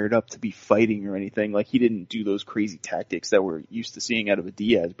fired up to be fighting or anything. Like, he didn't do those crazy tactics that we're used to seeing out of a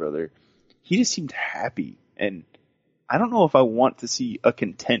Diaz brother. He just seemed happy. And I don't know if I want to see a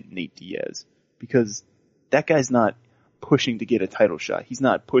content Nate Diaz, because that guy's not pushing to get a title shot. He's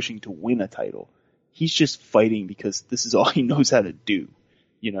not pushing to win a title. He's just fighting because this is all he knows how to do,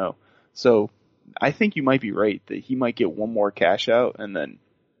 you know? So I think you might be right that he might get one more cash out and then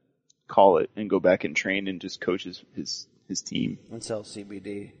call it and go back and train and just coach his team. And sell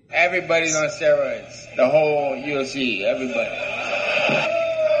CBD. Everybody's on steroids. The whole UFC, everybody.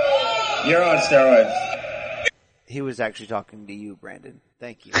 You're on steroids. He was actually talking to you, Brandon.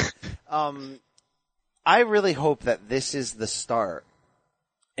 Thank you. I really hope that this is the start.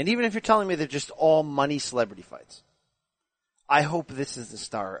 And even if you're telling me they're just all money celebrity fights, I hope this is the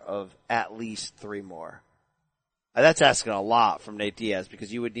start of at least 3 more. That's asking a lot from Nate Diaz,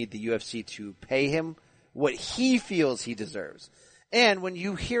 because you would need the UFC to pay him what he feels he deserves. And when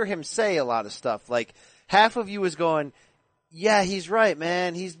you hear him say a lot of stuff, like, half of you is going, yeah, he's right,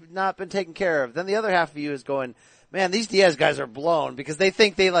 man, he's not been taken care of. Then the other half of you is going, man, these Diaz guys are blown because they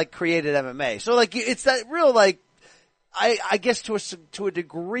think they, like, created MMA. So, like, it's that real, like, I guess to a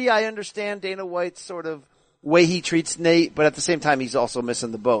degree I understand Dana White's sort of way he treats Nate, but at the same time he's also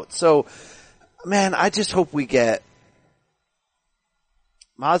missing the boat. So, man, I just hope we get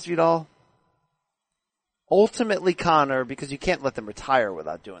Masvidal, ultimately Conor, because you can't let them retire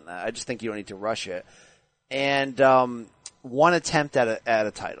without doing that. I just think you don't need to rush it. And one attempt at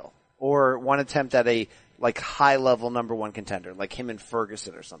a title, or one attempt at a, like, high level number 1 contender, like him and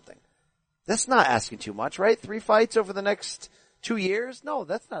Ferguson or something. That's not asking too much, right? 3 fights over the next 2 years? No,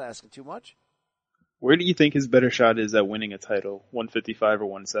 that's not asking too much. Where do you think his better shot is at winning a title? 155 or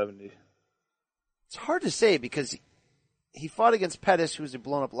 170? It's hard to say, because he fought against Pettis, who's a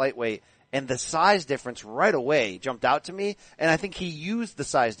blown up lightweight, and the size difference right away jumped out to me, and I think he used the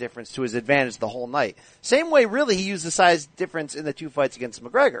size difference to his advantage the whole night. Same way, really, he used the size difference in the 2 fights against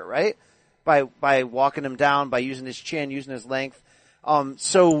McGregor, right? By walking him down, by using his chin, using his length.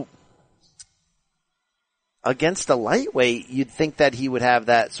 So against the lightweight, you'd think that he would have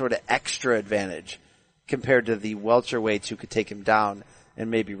that sort of extra advantage compared to the welterweights who could take him down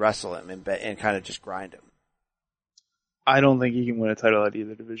and maybe wrestle him and kind of just grind him. I don't think he can win a title at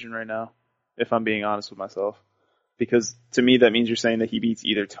either division right now, if I'm being honest with myself. Because to me, that means you're saying that he beats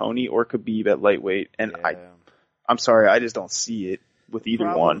either Tony or Khabib at lightweight, and yeah. I'm sorry, I just don't see it with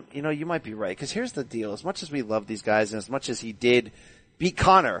either one. You know, you might be right, because here's the deal. As much as we love these guys, and as much as he did beat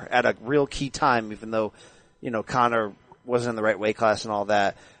Conor at a real key time, even though, you know, Conor wasn't in the right weight class and all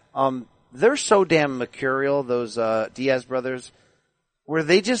that, they're so damn mercurial, those Diaz brothers, where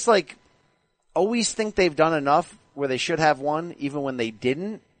they just, like, always think they've done enough where they should have won, even when they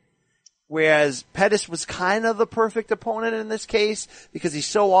didn't. Whereas Pettis was kind of the perfect opponent in this case, because he's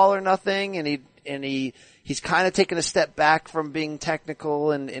so all or nothing, and he's kind of taken a step back from being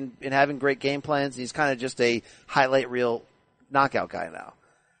technical and having great game plans. He's kind of just a highlight reel knockout guy now.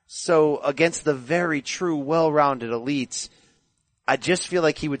 So against the very true, well-rounded elites, I just feel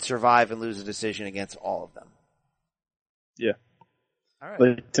like he would survive and lose a decision against all of them. Yeah. All right.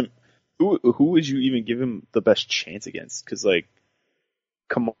 Like, who would you even give him the best chance against? Because, like,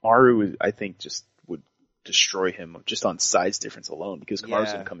 Kamaru, I think, just would destroy him just on size difference alone, because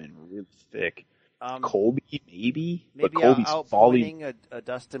Kamaru's going to come in really thick. Colby, maybe? But Colby's outpointing a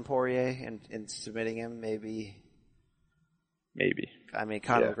Dustin Poirier and submitting him, maybe. Maybe. I mean,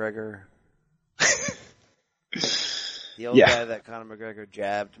 Conor McGregor. The old guy that Conor McGregor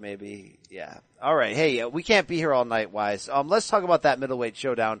jabbed, maybe. Yeah. All right. Hey, we can't be here all night, Wise. Let's talk about that middleweight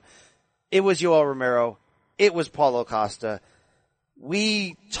showdown. It was Yoel Romero. It was Paulo Costa.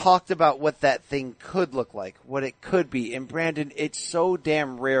 We talked about what that thing could look like, what it could be. And Brandon, it's so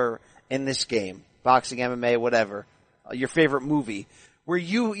damn rare in this game, boxing, MMA, whatever, your favorite movie, where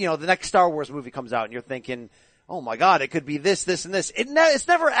you know, the next Star Wars movie comes out and you're thinking, oh my God, it could be this, this, and this. It's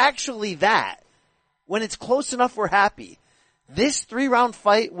never actually that. When it's close enough, we're happy. This 3-round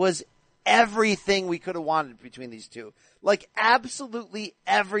fight was everything we could have wanted between these two. Like, absolutely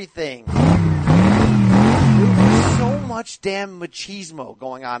everything. So much damn machismo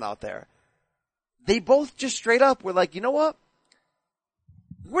going on out there. They both just straight up were like, you know what?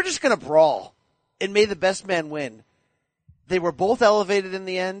 We're just gonna brawl. And may the best man win. They were both elevated in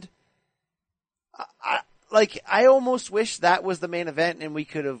the end. I almost wish that was the main event and we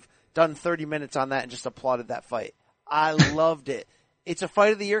could have done 30 minutes on that and just applauded that fight. I loved it. It's a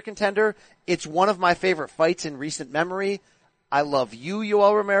fight of the year contender. It's one of my favorite fights in recent memory. I love you,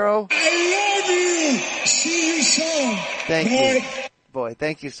 Yoel Romero. I love you. See you soon. Thank you. Boy,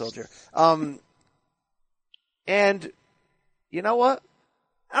 thank you, soldier. And you know what?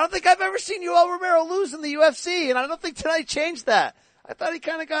 I don't think I've ever seen Yoel Romero lose in the UFC, and I don't think tonight changed that. I thought he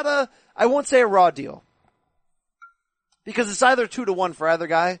kind of got I won't say a raw deal. Because it's either 2-1 for either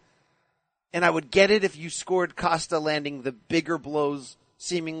guy, and I would get it if you scored Costa landing the bigger blows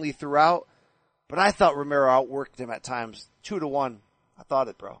seemingly throughout, but I thought Romero outworked him at times. 2-1. I thought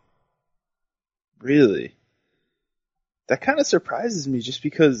it, bro. Really? That kind of surprises me just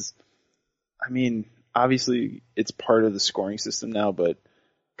because, I mean, obviously it's part of the scoring system now, but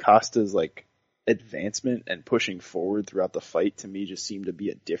Costa's like advancement and pushing forward throughout the fight to me just seemed to be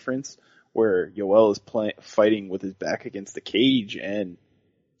a difference where Yoel is fighting with his back against the cage and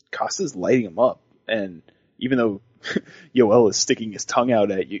Costa's lighting him up. And even though Yoel is sticking his tongue out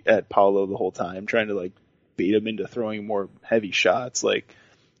at Paulo the whole time, trying to like bait him into throwing more heavy shots, like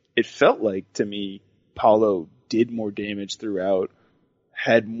it felt like to me Paulo did more damage throughout,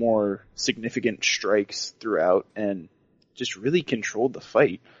 had more significant strikes throughout, and just really controlled the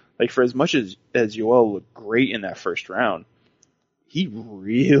fight. Like for as much as Yoel looked great in that first round, he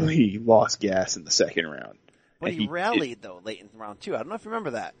really lost gas in the second round. But he rallied though late in round 2. I don't know if you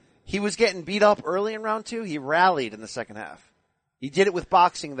remember that. He was getting beat up early in round 2. He rallied in the second half. He did it with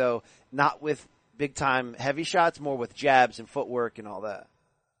boxing though, not with big time heavy shots, more with jabs and footwork and all that.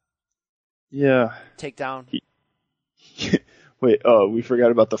 Yeah. Takedown. Wait, we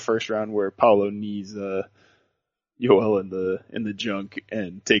forgot about the first round where Paulo knees Yoel in the junk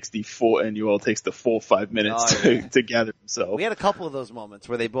and Yoel takes the full 5 minutes to gather himself. We had a couple of those moments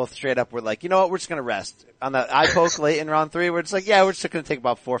where they both straight up were like, you know what, we're just gonna rest. On that eye poke late in round 3, we're just like, yeah, we're just gonna take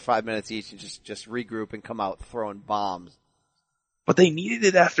about 4 or 5 minutes each and just regroup and come out throwing bombs. But they needed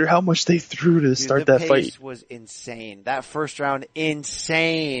it after how much they threw to start that fight. The pace was insane. That first round,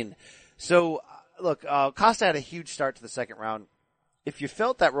 insane. So, look, Costa had a huge start to the second round. If you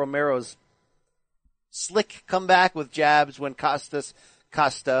felt that Romero's slick comeback with jabs when Costa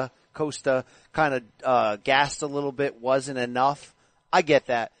kind of gassed a little bit wasn't enough, I get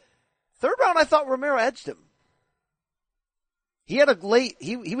that. Third round, I thought Romero edged him. He had a late,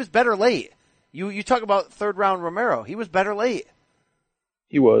 he was better late. You talk about third round Romero, he was better late.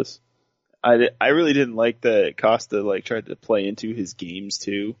 He was. I really didn't like that Costa like tried to play into his games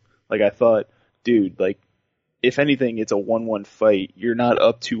too. Like I thought, dude, like if anything, it's a 1-1 fight. You're not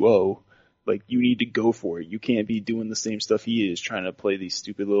up 2-0. Like you need to go for it. You can't be doing the same stuff he is, trying to play these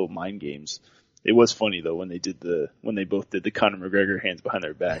stupid little mind games. It was funny though when they both did the Conor McGregor hands behind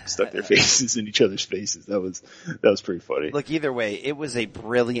their back, stuck their faces in each other's faces. That was pretty funny. Look, either way, it was a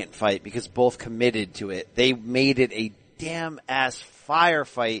brilliant fight because both committed to it. They made it a damn ass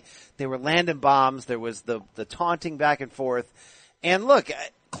firefight. They were landing bombs. There was the taunting back and forth. And look,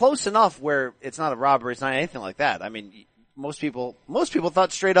 close enough where it's not a robbery. It's not anything like that. I mean, most people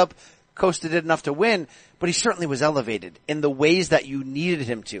thought straight up Costa did enough to win, but he certainly was elevated in the ways that you needed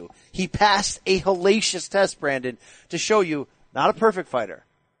him to. He passed a hellacious test, Brandon, to show you not a perfect fighter.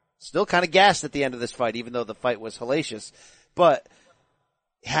 Still kind of gassed at the end of this fight, even though the fight was hellacious, but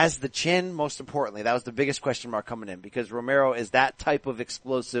has the chin, most importantly. That was the biggest question mark coming in because Romero is that type of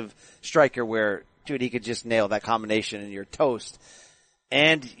explosive striker where, dude, he could just nail that combination and you're toast.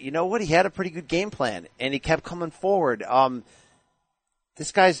 And you know what? He had a pretty good game plan and he kept coming forward.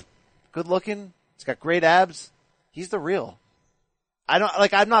 This guy's good looking. He's got great abs. He's the real.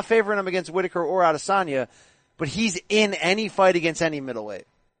 I'm not favoring him against Whitaker or Adesanya, but he's in any fight against any middleweight.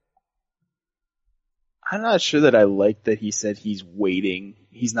 I'm not sure that I like that he said he's waiting.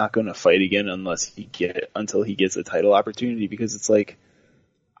 He's not going to fight again until he gets a title opportunity, because it's like,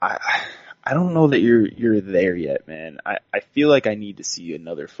 I don't know that you're there yet, man. I feel like I need to see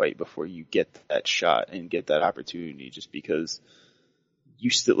another fight before you get that shot and get that opportunity, just because you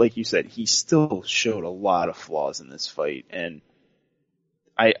still, like you said, he still showed a lot of flaws in this fight. And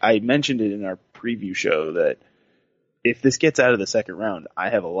I mentioned it in our preview show that if this gets out of the second round, I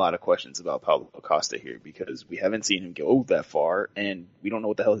have a lot of questions about Paulo Costa here, because we haven't seen him go that far, and we don't know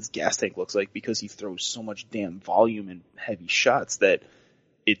what the hell his gas tank looks like, because he throws so much damn volume and heavy shots that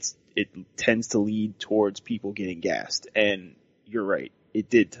it tends to lead towards people getting gassed. And you're right, it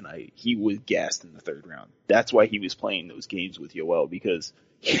did tonight. He was gassed in the third round. That's why he was playing those games with Yoel, because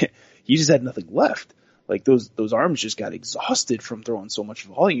he just had nothing left. Like those arms just got exhausted from throwing so much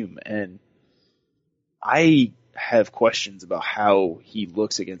volume, and I have questions about how he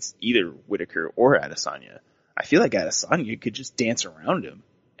looks against either Whitaker or Adesanya. I feel like Adesanya could just dance around him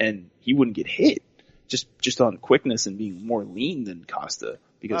and he wouldn't get hit, just on quickness and being more lean than Costa.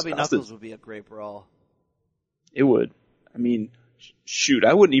 Because Bobby Knuckles would be a great brawl. It would. I mean, shoot,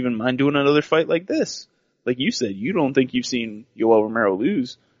 I wouldn't even mind doing another fight like this. Like you said, you don't think you've seen Yoel Romero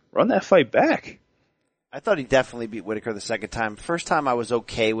lose. Run that fight back. I thought he definitely beat Whitaker the second time. First time I was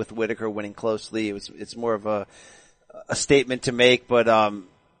okay with Whitaker winning closely. It's more of a statement to make, but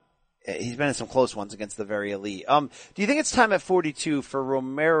he's been in some close ones against the very elite. Do you think it's time at 42 for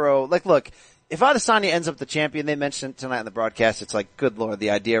Romero? Like, look, if Adesanya ends up the champion, they mentioned tonight in the broadcast, it's like, good Lord,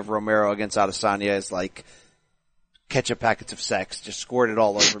 the idea of Romero against Adesanya is like ketchup packets of sex, just squirt it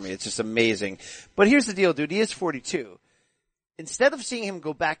all over me. It's just amazing. But here's the deal, dude. He is 42. Instead of seeing him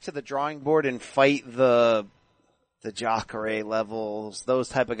go back to the drawing board and fight the Jacare levels, those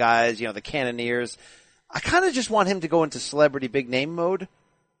type of guys, the Cannoneers, I kind of just want him to go into celebrity big name mode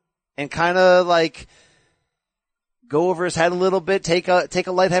and kind of like go over his head a little bit, take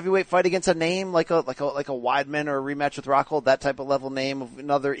a light heavyweight fight against a name like a Weidman or a rematch with Rockhold, that type of level name of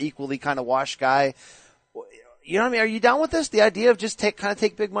another equally kind of washed guy. You know what I mean? Are you down with this? The idea of just take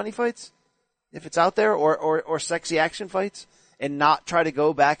big money fights if it's out there, or sexy action fights, and not try to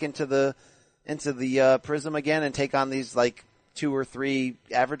go back into the prism again and take on these like 2 or 3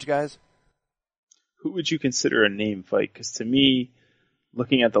 average guys? Who would you consider a name fight? Because to me,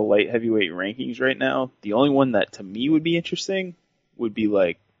 looking at the light heavyweight rankings right now, the only one that to me would be interesting would be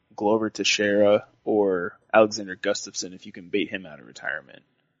like Glover Teixeira or Alexander Gustafsson, if you can bait him out of retirement.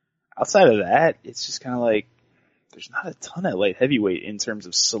 Outside of that, it's just kind of like there's not a ton at light heavyweight in terms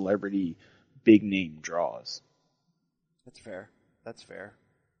of celebrity big name draws. That's fair.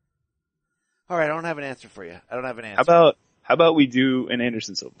 All right, I don't have an answer for you. How about we do an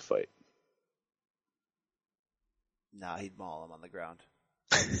Anderson Silva fight? Nah, he'd maul him on the ground.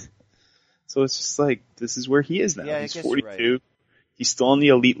 So it's just like, this is where he is now. Yeah, he's 42. Right. He's still on the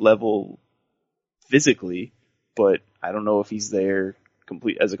elite level physically, but I don't know if he's there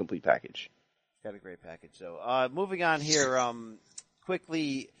as a complete package. Got a great package. So, moving on here,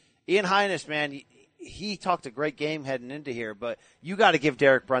 quickly, Ian Heinisch, man, he talked a great game heading into here, but you got to give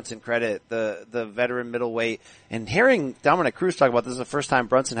Derek Brunson credit, the veteran middleweight. And hearing Dominic Cruz talk about this is the first time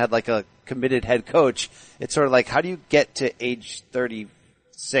Brunson had like a committed head coach. It's sort of like, how do you get to age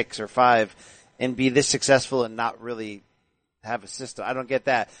 36 or 5 and be this successful and not really have a system? I don't get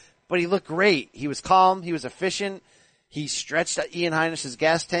that. But he looked great. He was calm. He was efficient. He stretched Ian Heinisch's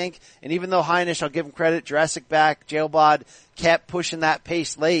gas tank. And even though Heinisch, I'll give him credit, Jurassic back, Jailbod, kept pushing that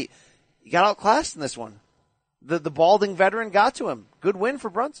pace late, he got outclassed in this one. The balding veteran got to him. Good win for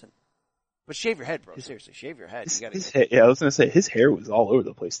Brunson. But shave your head, bro. Seriously, shave your head. I was going to say, his hair was all over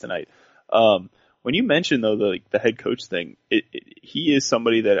the place tonight. When you mentioned, though, the head coach thing, he is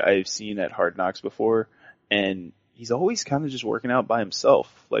somebody that I've seen at Hard Knocks before, and he's always kind of just working out by himself.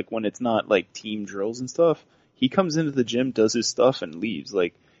 Like, when it's not, like, team drills and stuff, he comes into the gym, does his stuff, and leaves.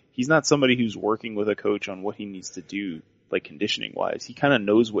 Like, he's not somebody who's working with a coach on what he needs to do, like, conditioning-wise. He kind of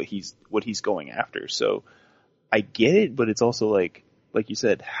knows what he's going after. So, I get it, but it's also like you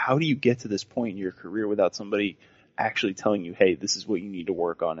said, how do you get to this point in your career without somebody actually telling you, hey, this is what you need to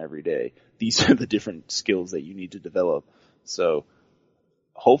work on every day. These are the different skills that you need to develop. So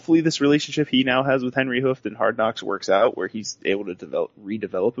hopefully this relationship he now has with Henry Hooft and Hard Knocks works out where he's able to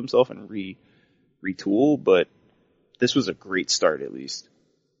redevelop himself and retool. But this was a great start, at least.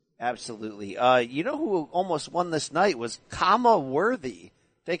 Absolutely. You know who almost won this night was Kama Worthy,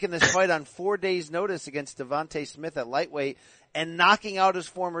 taking this fight on 4 days' notice against Devontae Smith at lightweight and knocking out his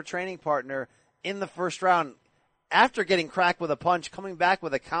former training partner in the first round. after getting cracked with a punch, coming back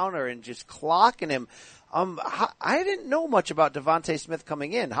with a counter and just clocking him. I didn't know much about Devontae Smith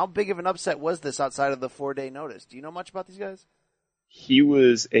coming in. How big of an upset was this outside of the 4-day notice? Do you know much about these guys? He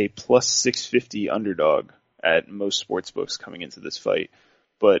was a plus 650 underdog at most sports books coming into this fight.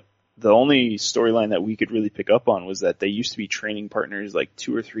 But the only storyline that we could really pick up on was that they used to be training partners like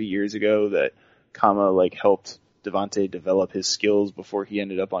 2 or 3 years ago, that Kama like helped Devontae develop his skills before he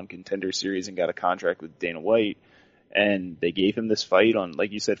ended up on Contender Series and got a contract with Dana White. And they gave him this fight on,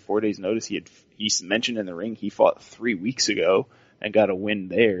 like you said, 4 days notice. He mentioned in the ring he fought 3 weeks ago and got a win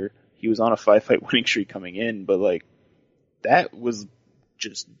there. He was on a 5-fight winning streak coming in, but like that was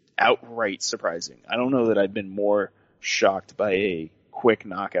just outright surprising. I don't know that I've been more shocked by a quick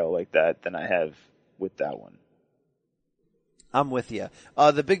knockout like that than I have with that one. I'm with you.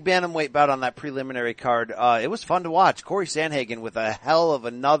 The big bantamweight bout on that preliminary card, it was fun to watch. Corey Sandhagen with a hell of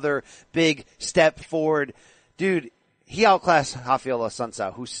another big step forward. Dude, he outclassed Rafael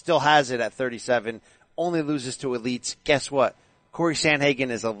Assunção, who still has it at 37, only loses to elites. Guess what? Corey Sandhagen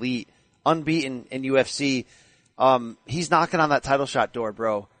is elite, unbeaten in UFC. He's knocking on that title shot door,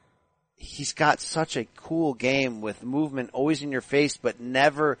 bro. He's got such a cool game with movement always in your face, but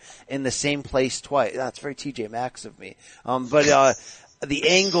never in the same place twice. That's very TJ Maxx of me. But the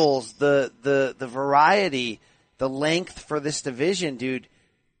angles, the variety, the length for this division, dude.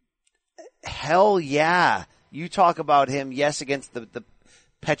 Hell yeah. You talk about him, yes, against the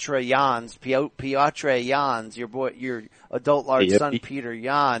Piotr Jan's, your adult large son, Peter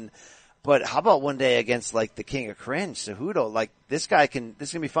Yan. But how about one day against like the King of Cringe, Cejudo? Like this is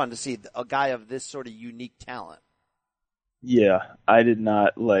gonna be fun to see a guy of this sort of unique talent. Yeah, I did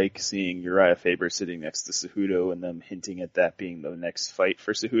not like seeing Uriah Faber sitting next to Cejudo and them hinting at that being the next fight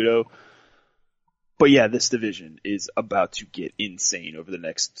for Cejudo. But yeah, this division is about to get insane over the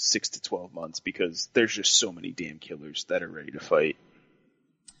next 6 to 12 months because there's just so many damn killers that are ready to fight.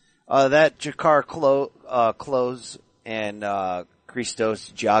 That Jakar Close and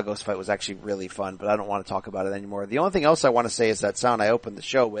Christos Giagos fight was actually really fun, but I don't want to talk about it anymore. The only thing else I want to say is that sound I opened the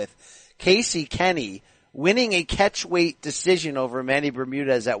show with. Casey Kenny winning a catchweight decision over Manny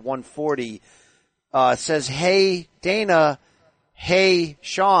Bermudez at 140, says, hey, Dana, hey,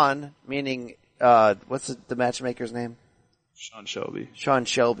 Sean, meaning, what's the matchmaker's name? Sean Shelby. Sean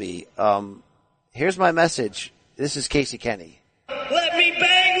Shelby. Here's my message. This is Casey Kenny. Let me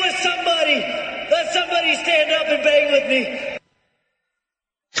bang with somebody! Let somebody stand up and bang with me!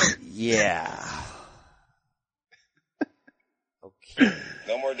 Yeah. Okay.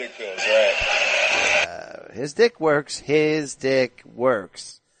 No more dick pills, right? His dick works. His dick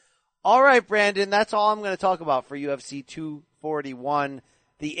works. All right, Brandon, that's all I'm going to talk about for UFC 241.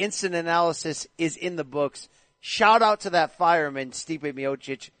 The instant analysis is in the books. Shout out to that fireman, Stipe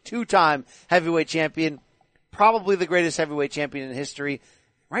Miocic, 2-time heavyweight champion, probably the greatest heavyweight champion in history.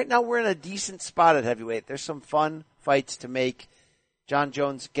 Right now we're in a decent spot at heavyweight. There's some fun fights to make. John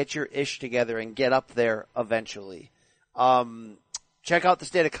Jones, get your ish together and get up there eventually. Check out the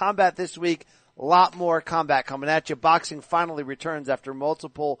State of Combat this week. A lot more combat coming at you. Boxing finally returns after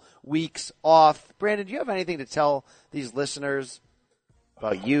multiple weeks off. Brandon, do you have anything to tell these listeners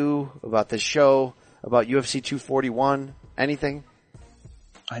about you, about this show, about UFC 241? Anything?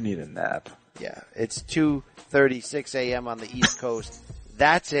 I need a nap. Yeah, it's 2:36 a.m. on the East Coast.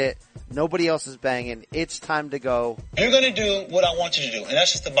 That's it. Nobody else is banging. It's time to go. You're going to do what I want you to do, and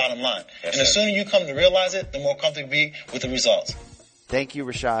that's just the bottom line. Yes, and the sooner you come to realize it, the more comfortable you be with the results. Thank you,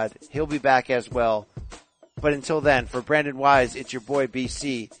 Rashad. He'll be back as well. But until then, for Brandon Wise, it's your boy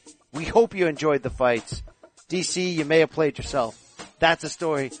BC. We hope you enjoyed the fights. DC, you may have played yourself. That's a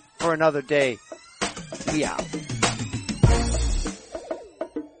story for another day. We out.